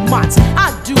got the mots?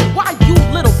 I do. Why you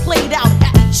little played out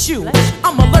attitude?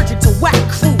 I'm allergic to whack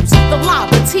crews. The lie,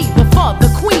 the tea, the fur, the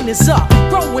queen is up.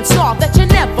 Growing star that you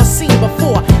never seen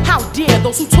before. How dare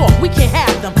those who talk, we can't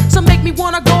have them. So make me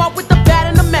wanna go out with the bat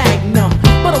and the magnum.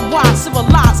 But a wise,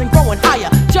 civilized, and growing higher.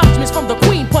 Judgments from the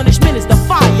queen, punishment is the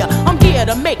fire. I'm here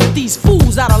to make these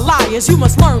fools out of liars. You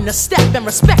must learn to step and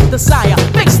respect the sire.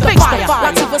 Face the fire.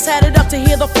 Latifah's had it up to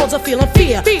hear the frauds are feeling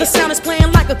fear. The sound is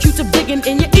playing like a Q-tip digging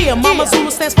in your ear. Mama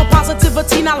Zulu stands for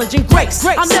positivity, knowledge, and grace.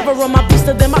 I'll never run my beast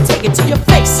to them, I'll take it to your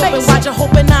face. Open wide, you're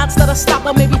hoping odds that I stop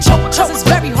or maybe choke. Cause it's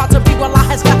very hard to be while I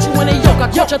has got you in a yoke.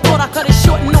 I caught you, thought I cut it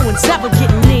short and no one's ever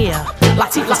getting near.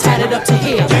 Latifah's had it up to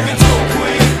here. Give it to a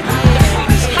queen.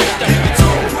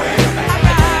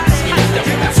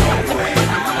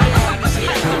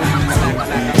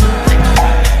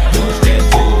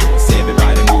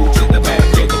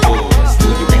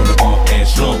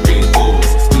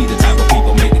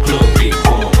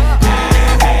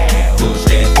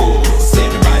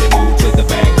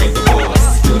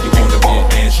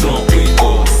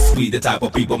 The type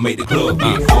of people make the club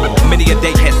get full. Many a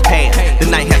day has passed, the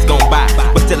night has gone by,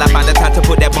 but still I find the time to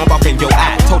put that bomb off in your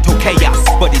eye. Total chaos,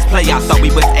 but these playoffs thought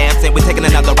we was absent. We're taking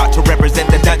another route to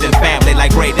represent the dungeon family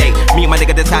like grade A. Me and my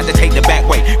nigga decide to take the back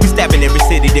way. We stabbing every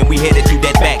city, then we headed to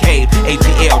that back cave.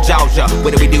 ATL, Georgia,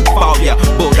 what do we do? Fall ya,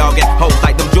 bulldogging hoes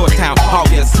like them Georgetown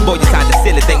Hawkers. Boy, you sound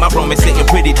silly, think my room is sitting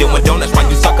pretty, doing donuts while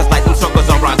you suckers like them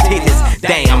suckers on round titties.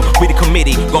 Damn, we the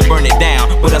committee, gon' burn it down,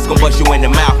 but us gon' bust you in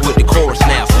the mouth with the chorus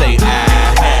now. Say,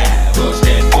 push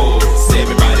that force.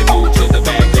 Everybody move to the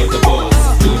back of the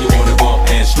bus. Do you wanna bump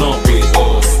and slump with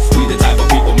us? We the type of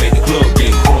people make the club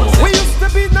get crunk. We used to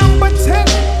be number 10,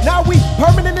 now we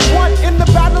permanently one. In the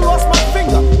battle, lost my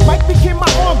finger. Mike became my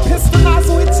arm, pistol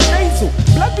nozzle, it's a nasal.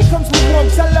 Blood becomes lukewarm,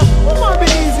 tell them, oh my, be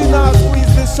easy now, squeeze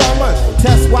this shaman.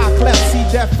 Test why cleft, see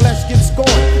that flesh get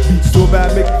scorned. Beat so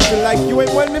bad, make you feel like you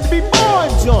ain't wanting to be born,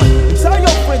 John. And tell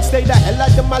your friends, stay the hell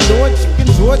out of my lord. Chicken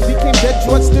George became dead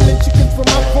George, stealing chicken from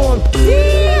my farm.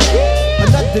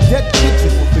 Another dead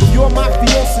pigeon. If you're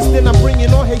mafiosis, then I'm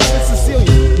bringing on Haitian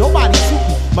Sicilian. Nobody shoot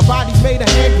me, my body's made a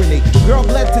hand grenade. Girl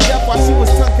bled to death while she was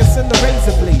tongue kissing the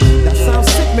razor blade. That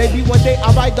sounds sick, maybe one day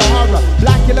I'll write the horror.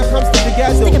 Blackula comes to the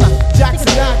ghetto,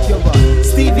 Jackson Acura.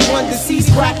 Stevie Wonder sees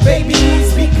crack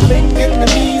babies becoming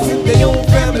enemies in their own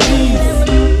families.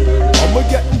 I'ma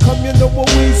get them come, you know what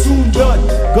we soon done.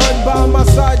 Gun by my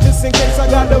side just in case I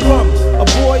gotta run. A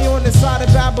boy on the side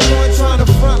of Babylon trying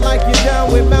to front like you're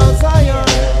down with Mount Zion.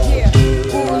 Yeah.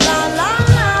 Ooh la la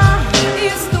la,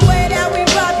 it's the way that we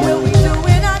rock when we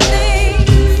doing our thing.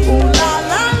 Ooh la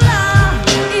la la,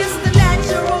 it's the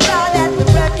natural law that the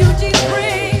refugees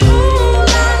bring. Ooh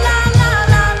la la la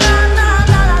la la la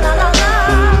la la la la.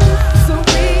 So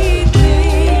we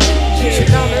think.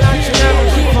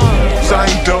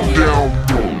 Sign down.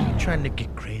 Trying to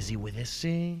get crazy with this,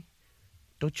 see?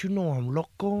 Don't you know I'm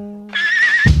loco?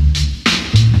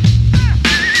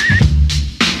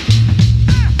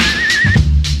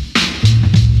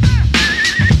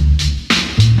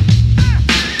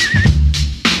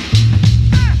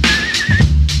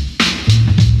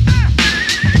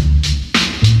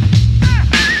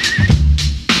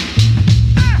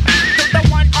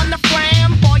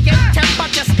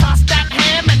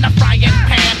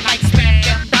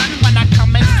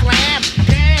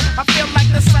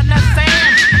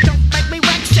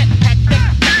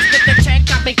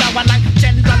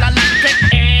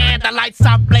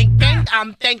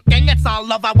 I'm thinking it's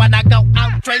all over when I go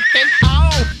out drinking.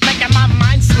 Oh, making my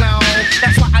mind slow.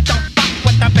 That's why I don't fuck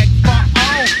with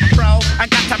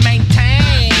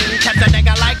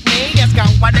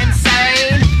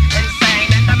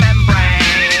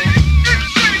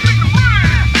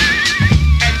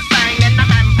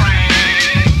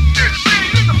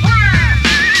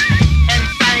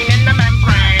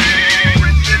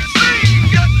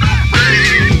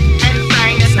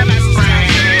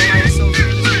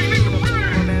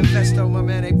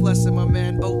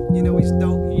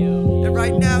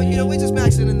Chris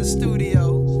Maxon in the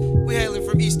studio. We're hailing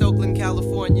from East Oakland,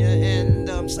 California, and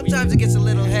sometimes it gets a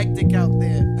little hectic out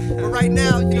there. But right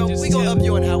now, you know, we gonna up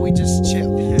you on how we just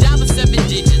chill. Dial the 7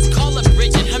 digits, call up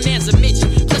Bridget, her man's a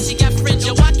midget. Plus she got fringe,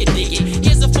 yo, I can dig it.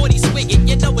 Here's a 40 swig it,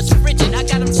 you know it's frigid. I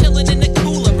got him chillin' in the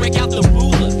cooler, break out the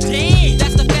ruler. Damn,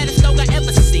 that's the fattest dog I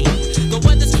ever seen. The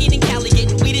weather's keen in Cali,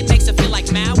 getting weeded makes it feel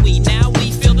like Maui. Now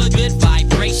we feel the good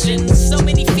vibrations. So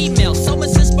many females, so much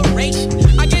inspiration.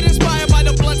 I get inspired by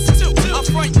the blunts too. I'll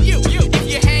front you. If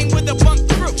you hang with a bunk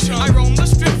crew, I roam the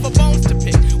strip for bones to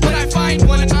pick. When I find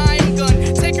one, I'm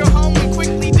gun. Take her home and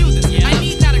quickly do this. I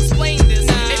need not explain this.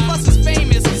 A plus is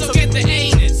famous, so get the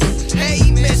anus.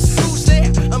 Hey, miss, who's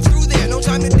there? I'm through there, no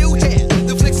time to do hair.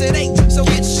 The flicks it ain't, so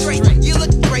get straight. You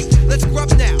look great, let's grub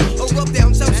now. Or rub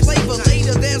down some flavor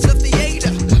later. There's a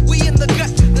theater. We in the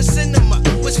gut, the cinema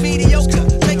was mediocre.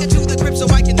 Take her to the crib so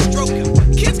I can stroke her.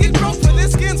 Kids get broke for their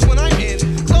skins when I'm in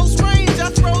close range. I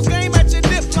throws game at your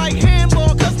dip like handball,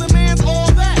 cause the man's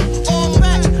all that, all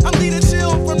that. I'm leading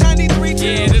chill from 93 till.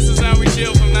 Yeah, this is how we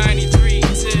chill from 93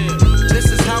 till.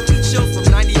 This is how we chill from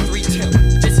 93 till.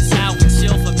 This is how we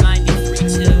chill from 93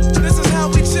 till. This is how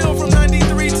we chill from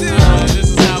 93 till. This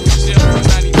is how we chill from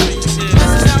 93 till. This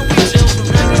is how we chill from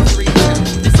 93 till.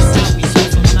 This is how we chill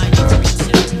from 93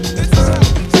 till. This is how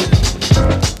we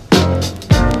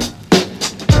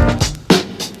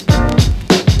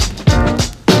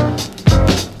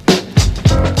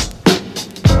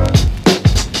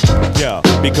Yeah,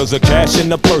 because of cash in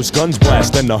the purse, guns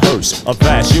blast in the hearse. A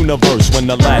vast universe when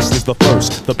the last is the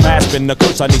first. The past been the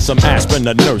curse, I need some aspirin,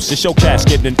 a nurse. It's your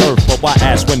casket in earth, but why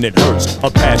ask when it hurts?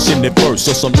 A passionate verse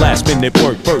or some last minute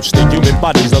work first. The human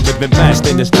body's a living mass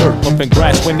in this dirt. Pumping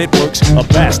grass when it works, a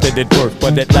bastard at birth.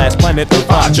 But at last planet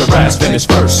Earth, your ass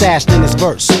finished first. Stashed in his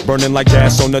verse, Burning like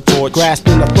gas on the torch.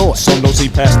 grasping the thought, Some nosy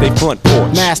past they front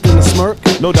porch. masked in the smirk.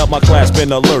 No doubt my class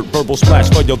been alert. Verbal splash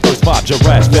for your thirst, Bob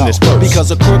Giraffes finished first. Because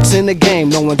of crooks in the game,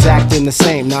 no one's acting the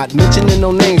same. Not mentioning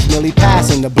no names, merely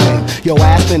passing the blame. Your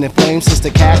ass been in flames since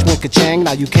the cash went ka-chang.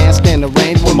 Now you can't stand the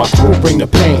rain when my crew bring the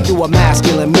pain. Through a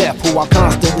masculine myth who I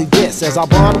constantly diss. As I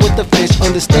bond with the fish,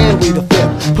 understand we the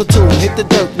fifth. Platoon, hit the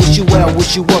dirt, wish you well,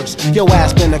 wish you worse. Your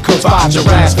ass been a curse, Bob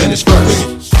Giraffes finished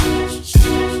first.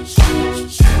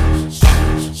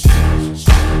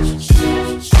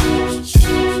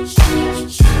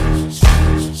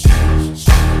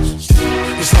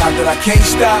 It's not that I can't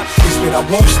stop, it's that I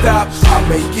won't stop. I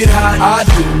make it hot, I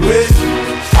do it.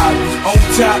 I be on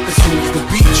top as soon as the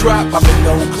beat drop. I'm in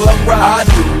the whole club ride, I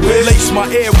do it. Lace my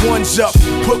Air Ones up,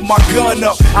 put my gun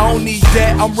up. I don't need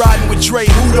that, I'm riding with Dre.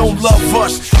 Who don't love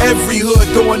us? Every hood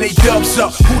throwing they dubs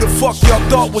up. Who the fuck y'all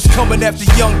thought was coming after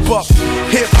Young Buck?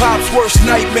 Hip hop's worst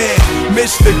nightmare.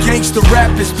 Mr. Gangsta Rap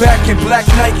is back in Black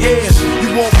Knight airs. You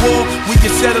want war? We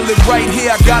can settle it right here.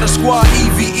 I got a squad,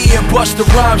 EVE and Busta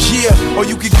Rhymes, yeah. Or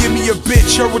you could give me a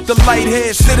bitch, her with the light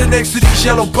hair, sitting next to these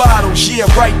yellow bottles, yeah,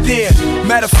 right there.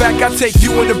 Matter of fact, I take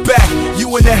you in the back, you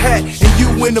in the hat, and you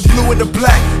in the blue and the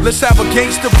black. Let's have a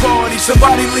gangster party.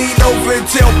 Somebody lean over and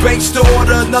tell Banks to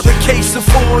order another case of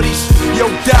 40s. Yo,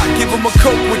 Doc, give him a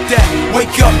coke with that.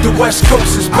 Wake up, the West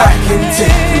Coast is back. I can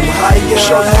take you higher.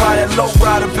 Show you how that low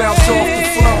rider bounce off the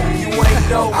floor. You ain't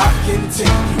know. I can take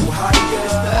you higher.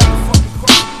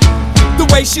 The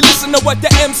way she listened to what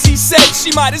the MC said, she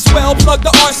might as well plug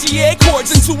the RCA chords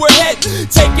into her head.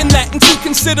 Taking that into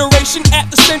consideration, at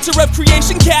the center of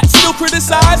creation, cats still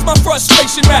criticize my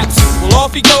frustration raps. Well,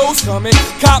 off he goes, coming,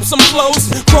 cop some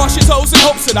flows, cross your toes in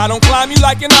hopes that I don't climb you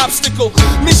like an obstacle.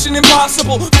 Mission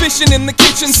impossible, fishing in the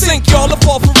kitchen sink. Y'all will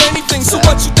fall for anything, so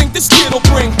what you think this kid'll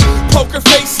bring? Poker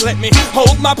face, let me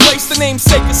hold my place. The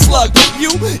namesake is Slug, but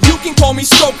you can call me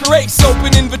Stroker Ace.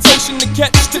 Open invitation to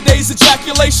catch today's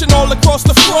ejaculation all across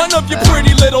the front of your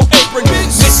pretty little apron.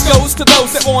 This goes to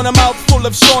those that want a mouthful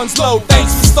of Sean's load.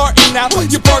 Thanks for starting now,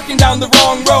 you're barking down the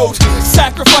wrong road.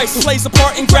 Sacrifice plays a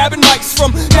part in grabbing mics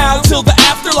from now till the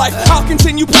afterlife. I'll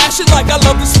continue passion like I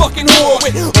love this fucking whore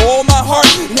with all my heart.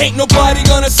 And ain't nobody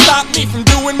gonna stop me from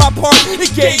doing my part.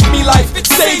 It gave me life, it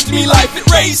saved me life, it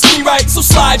raised me right. So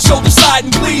slide shoulder side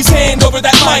and please hand over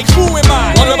that mic. Who am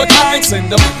I? One of a kind,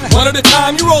 send them. One at a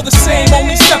time, you're all the same,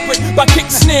 only separate by kick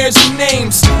snares and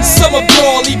names. Some of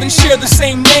y'all even share the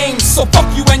same names. So fuck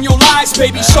you and your lies,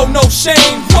 baby, show no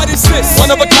shame. What is this?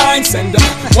 One of a kind, send them.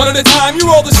 One at a time, you're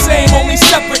all the same, only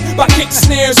separate by kick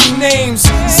snares and names.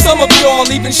 Some of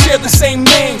y'all even share the same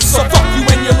names. So fuck you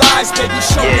and your lies, baby,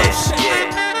 show no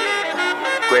shame.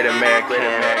 Great American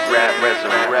rap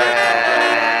resurrect.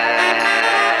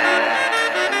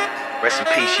 Rest in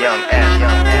peace, Young F.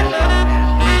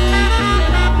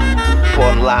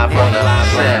 Pouring live on the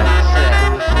set.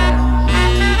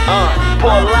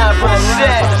 Pour a line for the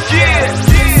set. Yeah.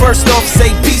 First off,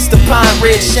 say peace to Pine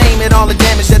Ridge. Shame at all the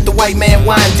damage that the white man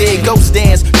wine did. Ghost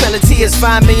dance, Trailer Tears,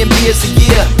 5 million beers a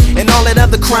year, and all that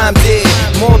other crime did.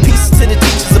 More pieces to the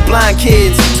teachers of blind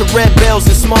kids, to red bells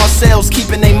and small cells,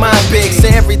 keeping their mind big. Say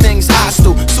everything's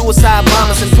hostile, suicide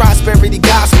bombers and prosperity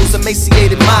gospels,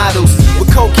 emaciated models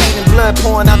with cocaine and blood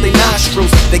pouring out their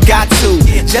nostrils. They got to,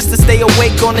 just to stay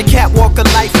awake on the catwalk of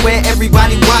life where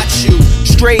everybody watch you.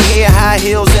 Straight hair, high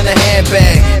heels, and a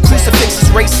handbag. Crucifixes,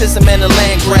 racism, and a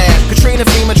land grab. Katrina,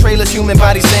 FEMA trailers, human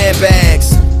body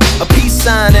sandbags. A peace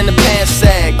sign and a pants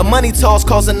sag. A money toss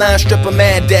cause a 9-stripper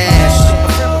mad dash.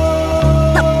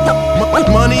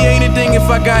 Money ain't a thing if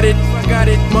I got it.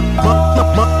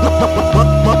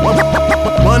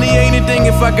 Money ain't a thing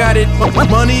if I got it.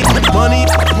 Money.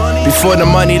 Before the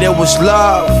money there was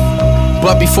love,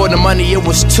 but before the money it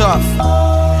was tough.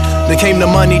 Then came the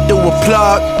money through a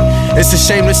plug. It's a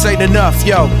shame this ain't enough,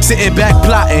 yo. Sitting back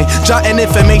plotting, jotting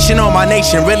information on my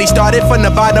nation. Really started from the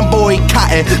bottom, boy,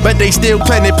 cotton. But they still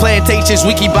planting plantations,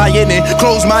 we keep buying in.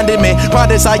 Close-minded men,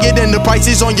 products higher than the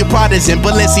prices on your Pradas and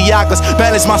Balenciagas.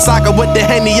 Balance my soccer with the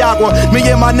Henny Agua. Me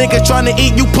and my niggas trying to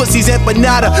eat you pussies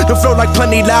empanada. The flow like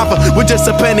plenty lava, with just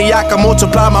a penny I can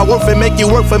multiply my worth and make you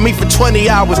work for me for 20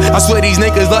 hours. I swear these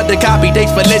niggas love to copy,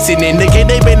 thanks for listening. Nigga,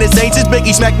 they been the same since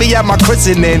Biggie smacked me at my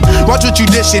christening. Watch what you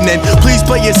dishing in, please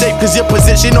play it safe, cause your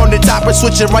position on the top is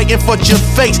switching right in front your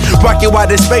face. Rocking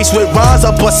wide in space with rhymes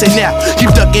are busting out.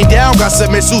 Keep ducking down, got some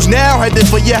missiles now, headed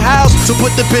for your house. So put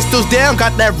the pistols down,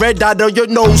 got that red dot on your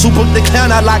nose. Who put the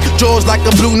clown out like jaws like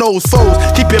a blue nose foes?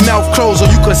 Keep your mouth closed so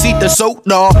you can see the soap,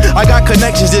 dawg. I got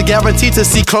connections that guaranteed to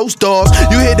see close doors.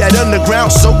 You hear that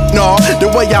underground soap, nah. The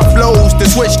way I flows, to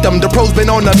switch them. The pros been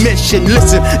on a mission.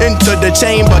 Listen, into the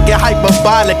chamber, get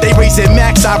hyperbolic. They raising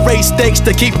max, I raise stakes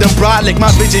to keep them brolic. My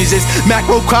visions is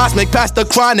macrocosmic, past the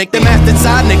chronic. The master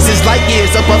sonics is light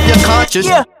years above your conscious.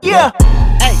 Yeah.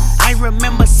 Hey, I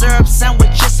remember syrup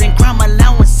sandwiches and crime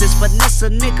allowances. Finesse a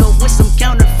nigga with some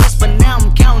counterfeits, but now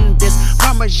I'm counting this.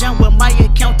 Parmesan where my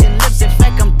accountant lives. In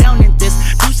fact, I'm down in this.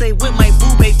 You say with my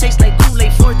boo babe tastes like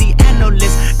Kool-Aid for the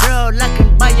analyst. Girl, I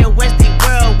can buy your Westie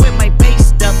world with my base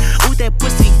stuff. Ooh, that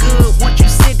pussy good. Once you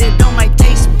sit it on my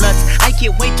taste buds, I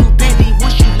get way too petty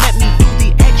once you let me do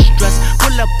the extras.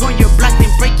 Pull up on your block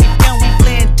and break it down. We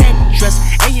playing Tetris.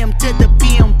 AM to the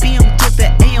PM, PM to the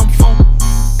AM phone.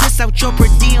 Piss out your per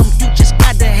diem, you just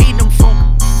gotta hate them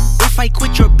phone. If I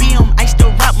quit your BM, I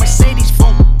still rock Mercedes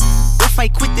phone. If I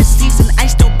quit this season, I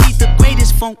still be the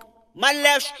greatest funk. My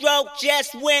left stroke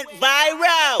just went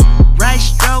viral. Right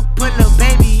stroke, put a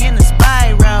baby in a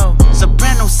spiral.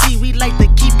 Soprano C, we like to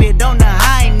keep it on the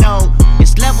high note.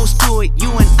 It's levels to it,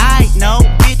 you and I know.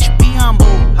 Bitch, be humble.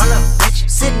 Hold up, bitch.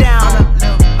 Sit down.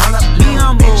 Hold up, be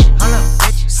humble. Hold up,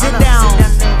 bitch. Sit down.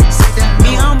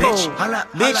 Be humble.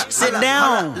 Bitch, sit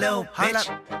down. Little bitch.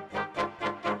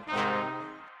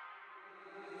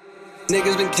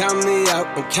 Niggas been counting me out,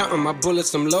 I'm counting my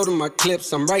bullets, I'm loading my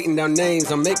clips, I'm writing down names,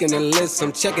 I'm making a list,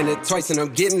 I'm checking it twice and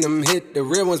I'm getting them hit. The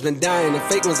real ones been dying, the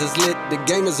fake ones is lit, the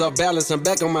game is off balance, I'm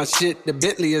back on my shit. The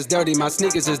Bentley is dirty, my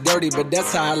sneakers is dirty, but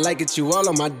that's how I like it, you all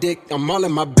on my dick. I'm all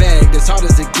in my bag, as hard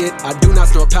as it get, I do not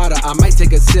store powder, I might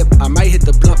take a sip, I might hit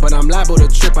the blunt, but I'm liable to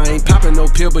trip. I ain't popping no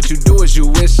pill, but you do as you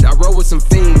wish. I roll with some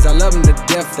fiends, I love them to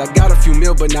death, I got a few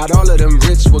mil, but not all of them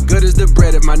rich. What good is the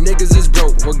bread if my niggas is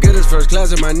broke? What good is first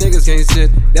class if my niggas can't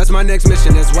sit? That's my next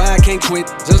mission, that's why I can't quit.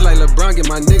 Just like LeBron, get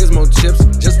my niggas more chips.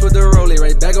 Just put the rollie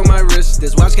right back on my wrist.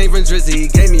 This watch came from Drizzy, he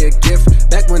gave me a gift.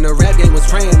 Back when the rap game was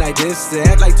praying like this. To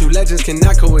act like two legends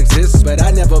cannot coexist. But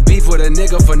I never beef with a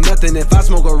nigga for nothing. If I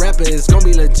smoke a rapper, it's gon'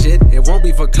 be legit. It won't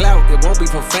be for clout, it won't be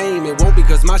for fame. It won't be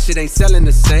cause my shit ain't selling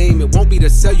the same. It won't be to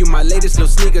sell you my latest little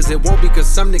sneakers. It won't be cause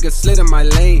some niggas slid in my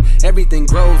lane. Everything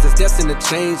grows, it's destined to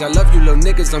change. I love you little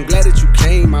niggas, I'm glad that you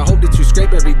came. I hope that you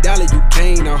scrape every dollar you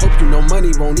gain. I hope you know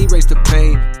money won't erase the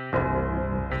pain.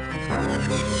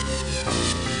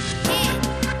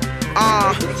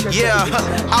 Yeah,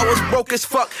 I was broke as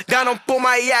fuck, down on for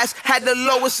my ass, had the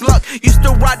lowest luck. Used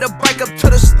to ride the bike up to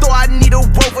the store, I need a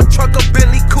Rover truck, a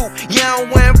Bentley coupe. Yeah, I'm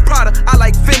wearing Prada, I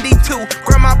like Fendi too.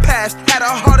 Grandma passed, had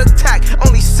a heart attack,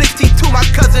 only 62. My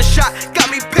cousin shot, got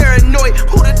me paranoid,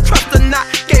 who to trust or not.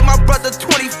 Gave my brother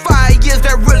 25 years,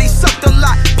 that really sucked a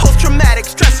lot. Post-traumatic,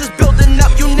 stress is building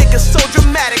up, you niggas so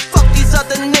dramatic. Fuck these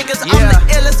other niggas, I'm the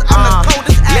illest, I'm the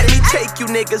coldest addict. Let me take you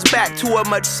niggas us back to a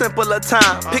much simpler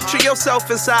time. Picture yourself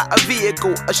inside a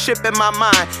vehicle, a ship in my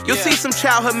mind. You'll see some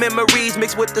childhood memories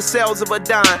mixed with the cells of a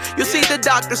dime. You'll see the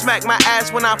doctor smack my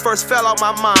ass when I first fell on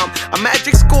my mom. A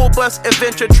magic school bus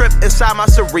adventure trip inside my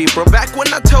cerebrum. Back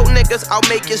when I told niggas I'll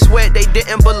make you sweat, they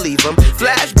didn't believe them.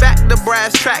 Flashback to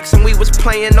brass tracks and we was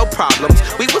playing no problems.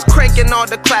 We was cranking all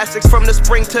the classics from the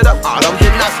spring to the autumn.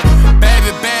 Then I said,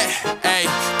 baby bet, ayy,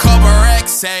 couple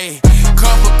racks, ayy,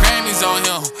 couple Grammys on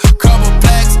him, couple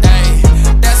plaques, ayy,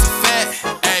 that's a fact,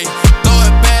 ayy, throw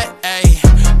it back, ayy,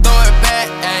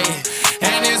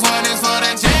 and this one is for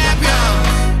the champion.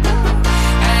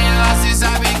 I ain't lost since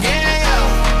I began, yo.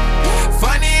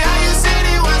 Funny how you said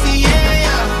it was the year,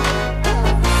 yo.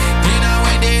 Then I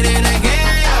went did it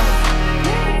again, yo.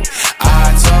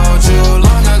 I told you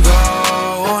long ago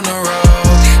on the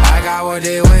road, I got what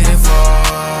they waiting for.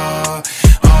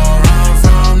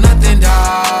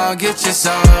 Get your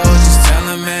soul, just tell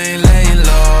him I ain't laying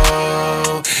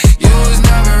low. You was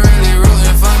never really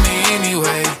rooting for me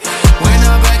anyway. When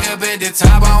I'm back up at the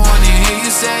top, I wanna hear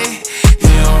you say, you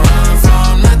don't run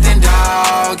from nothing,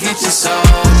 dawg. Get your soul,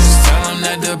 just tell him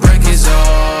that the break is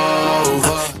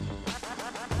over.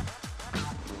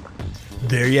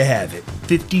 There you have it,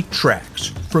 50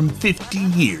 tracks from 50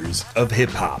 years of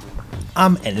hip-hop.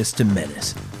 I'm Ennis the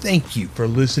Menace. Thank you for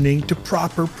listening to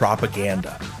Proper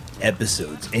Propaganda.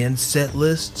 Episodes and set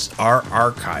lists are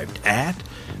archived at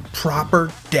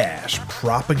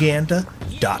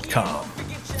proper-propaganda.com.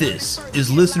 This is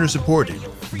listener-supported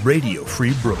Radio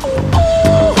Free Brooklyn.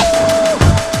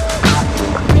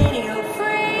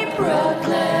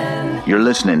 You're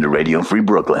listening to Radio Free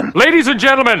Brooklyn. Ladies and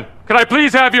gentlemen, can I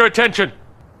please have your attention?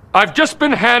 I've just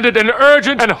been handed an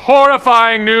urgent and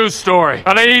horrifying news story,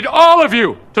 and I need all of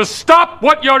you to stop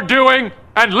what you're doing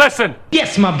and listen.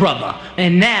 Yes, my brother.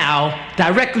 And now,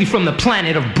 directly from the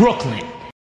planet of Brooklyn.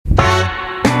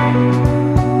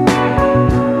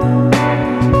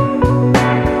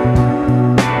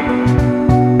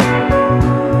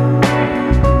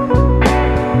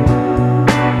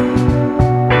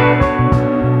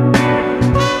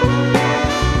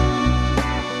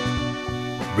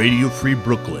 Radio Free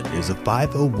Brooklyn is a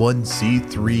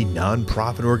 501c3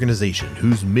 nonprofit organization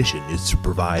whose mission is to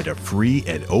provide a free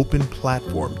and open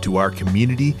platform to our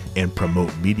community and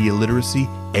promote media literacy,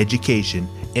 education,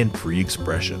 and free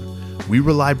expression. We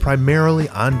rely primarily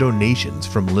on donations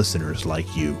from listeners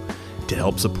like you. To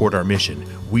help support our mission,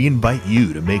 we invite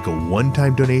you to make a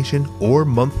one-time donation or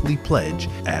monthly pledge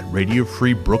at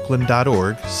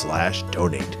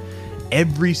radiofreebrooklyn.org/donate.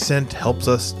 Every cent helps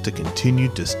us to continue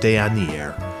to stay on the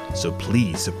air. So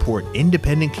please support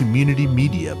independent community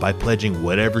media by pledging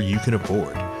whatever you can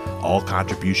afford. All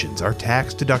contributions are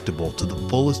tax deductible to the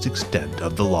fullest extent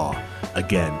of the law.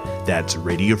 Again, that's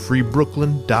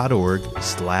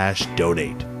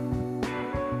radiofreebrooklyn.org/donate.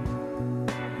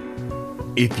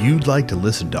 If you'd like to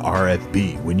listen to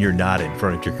RFB when you're not in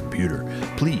front of your computer,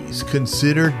 please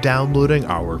consider downloading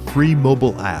our free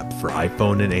mobile app for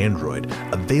iPhone and Android,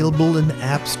 available in the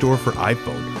App Store for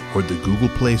iPhone or the Google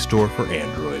Play Store for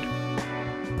Android.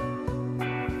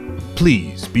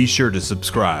 Please be sure to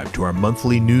subscribe to our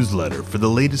monthly newsletter for the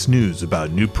latest news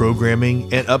about new programming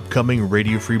and upcoming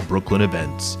Radio Free Brooklyn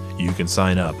events. You can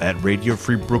sign up at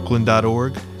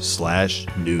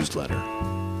radiofreebrooklyn.org/newsletter.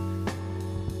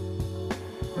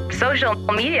 Social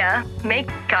media may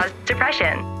cause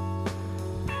depression.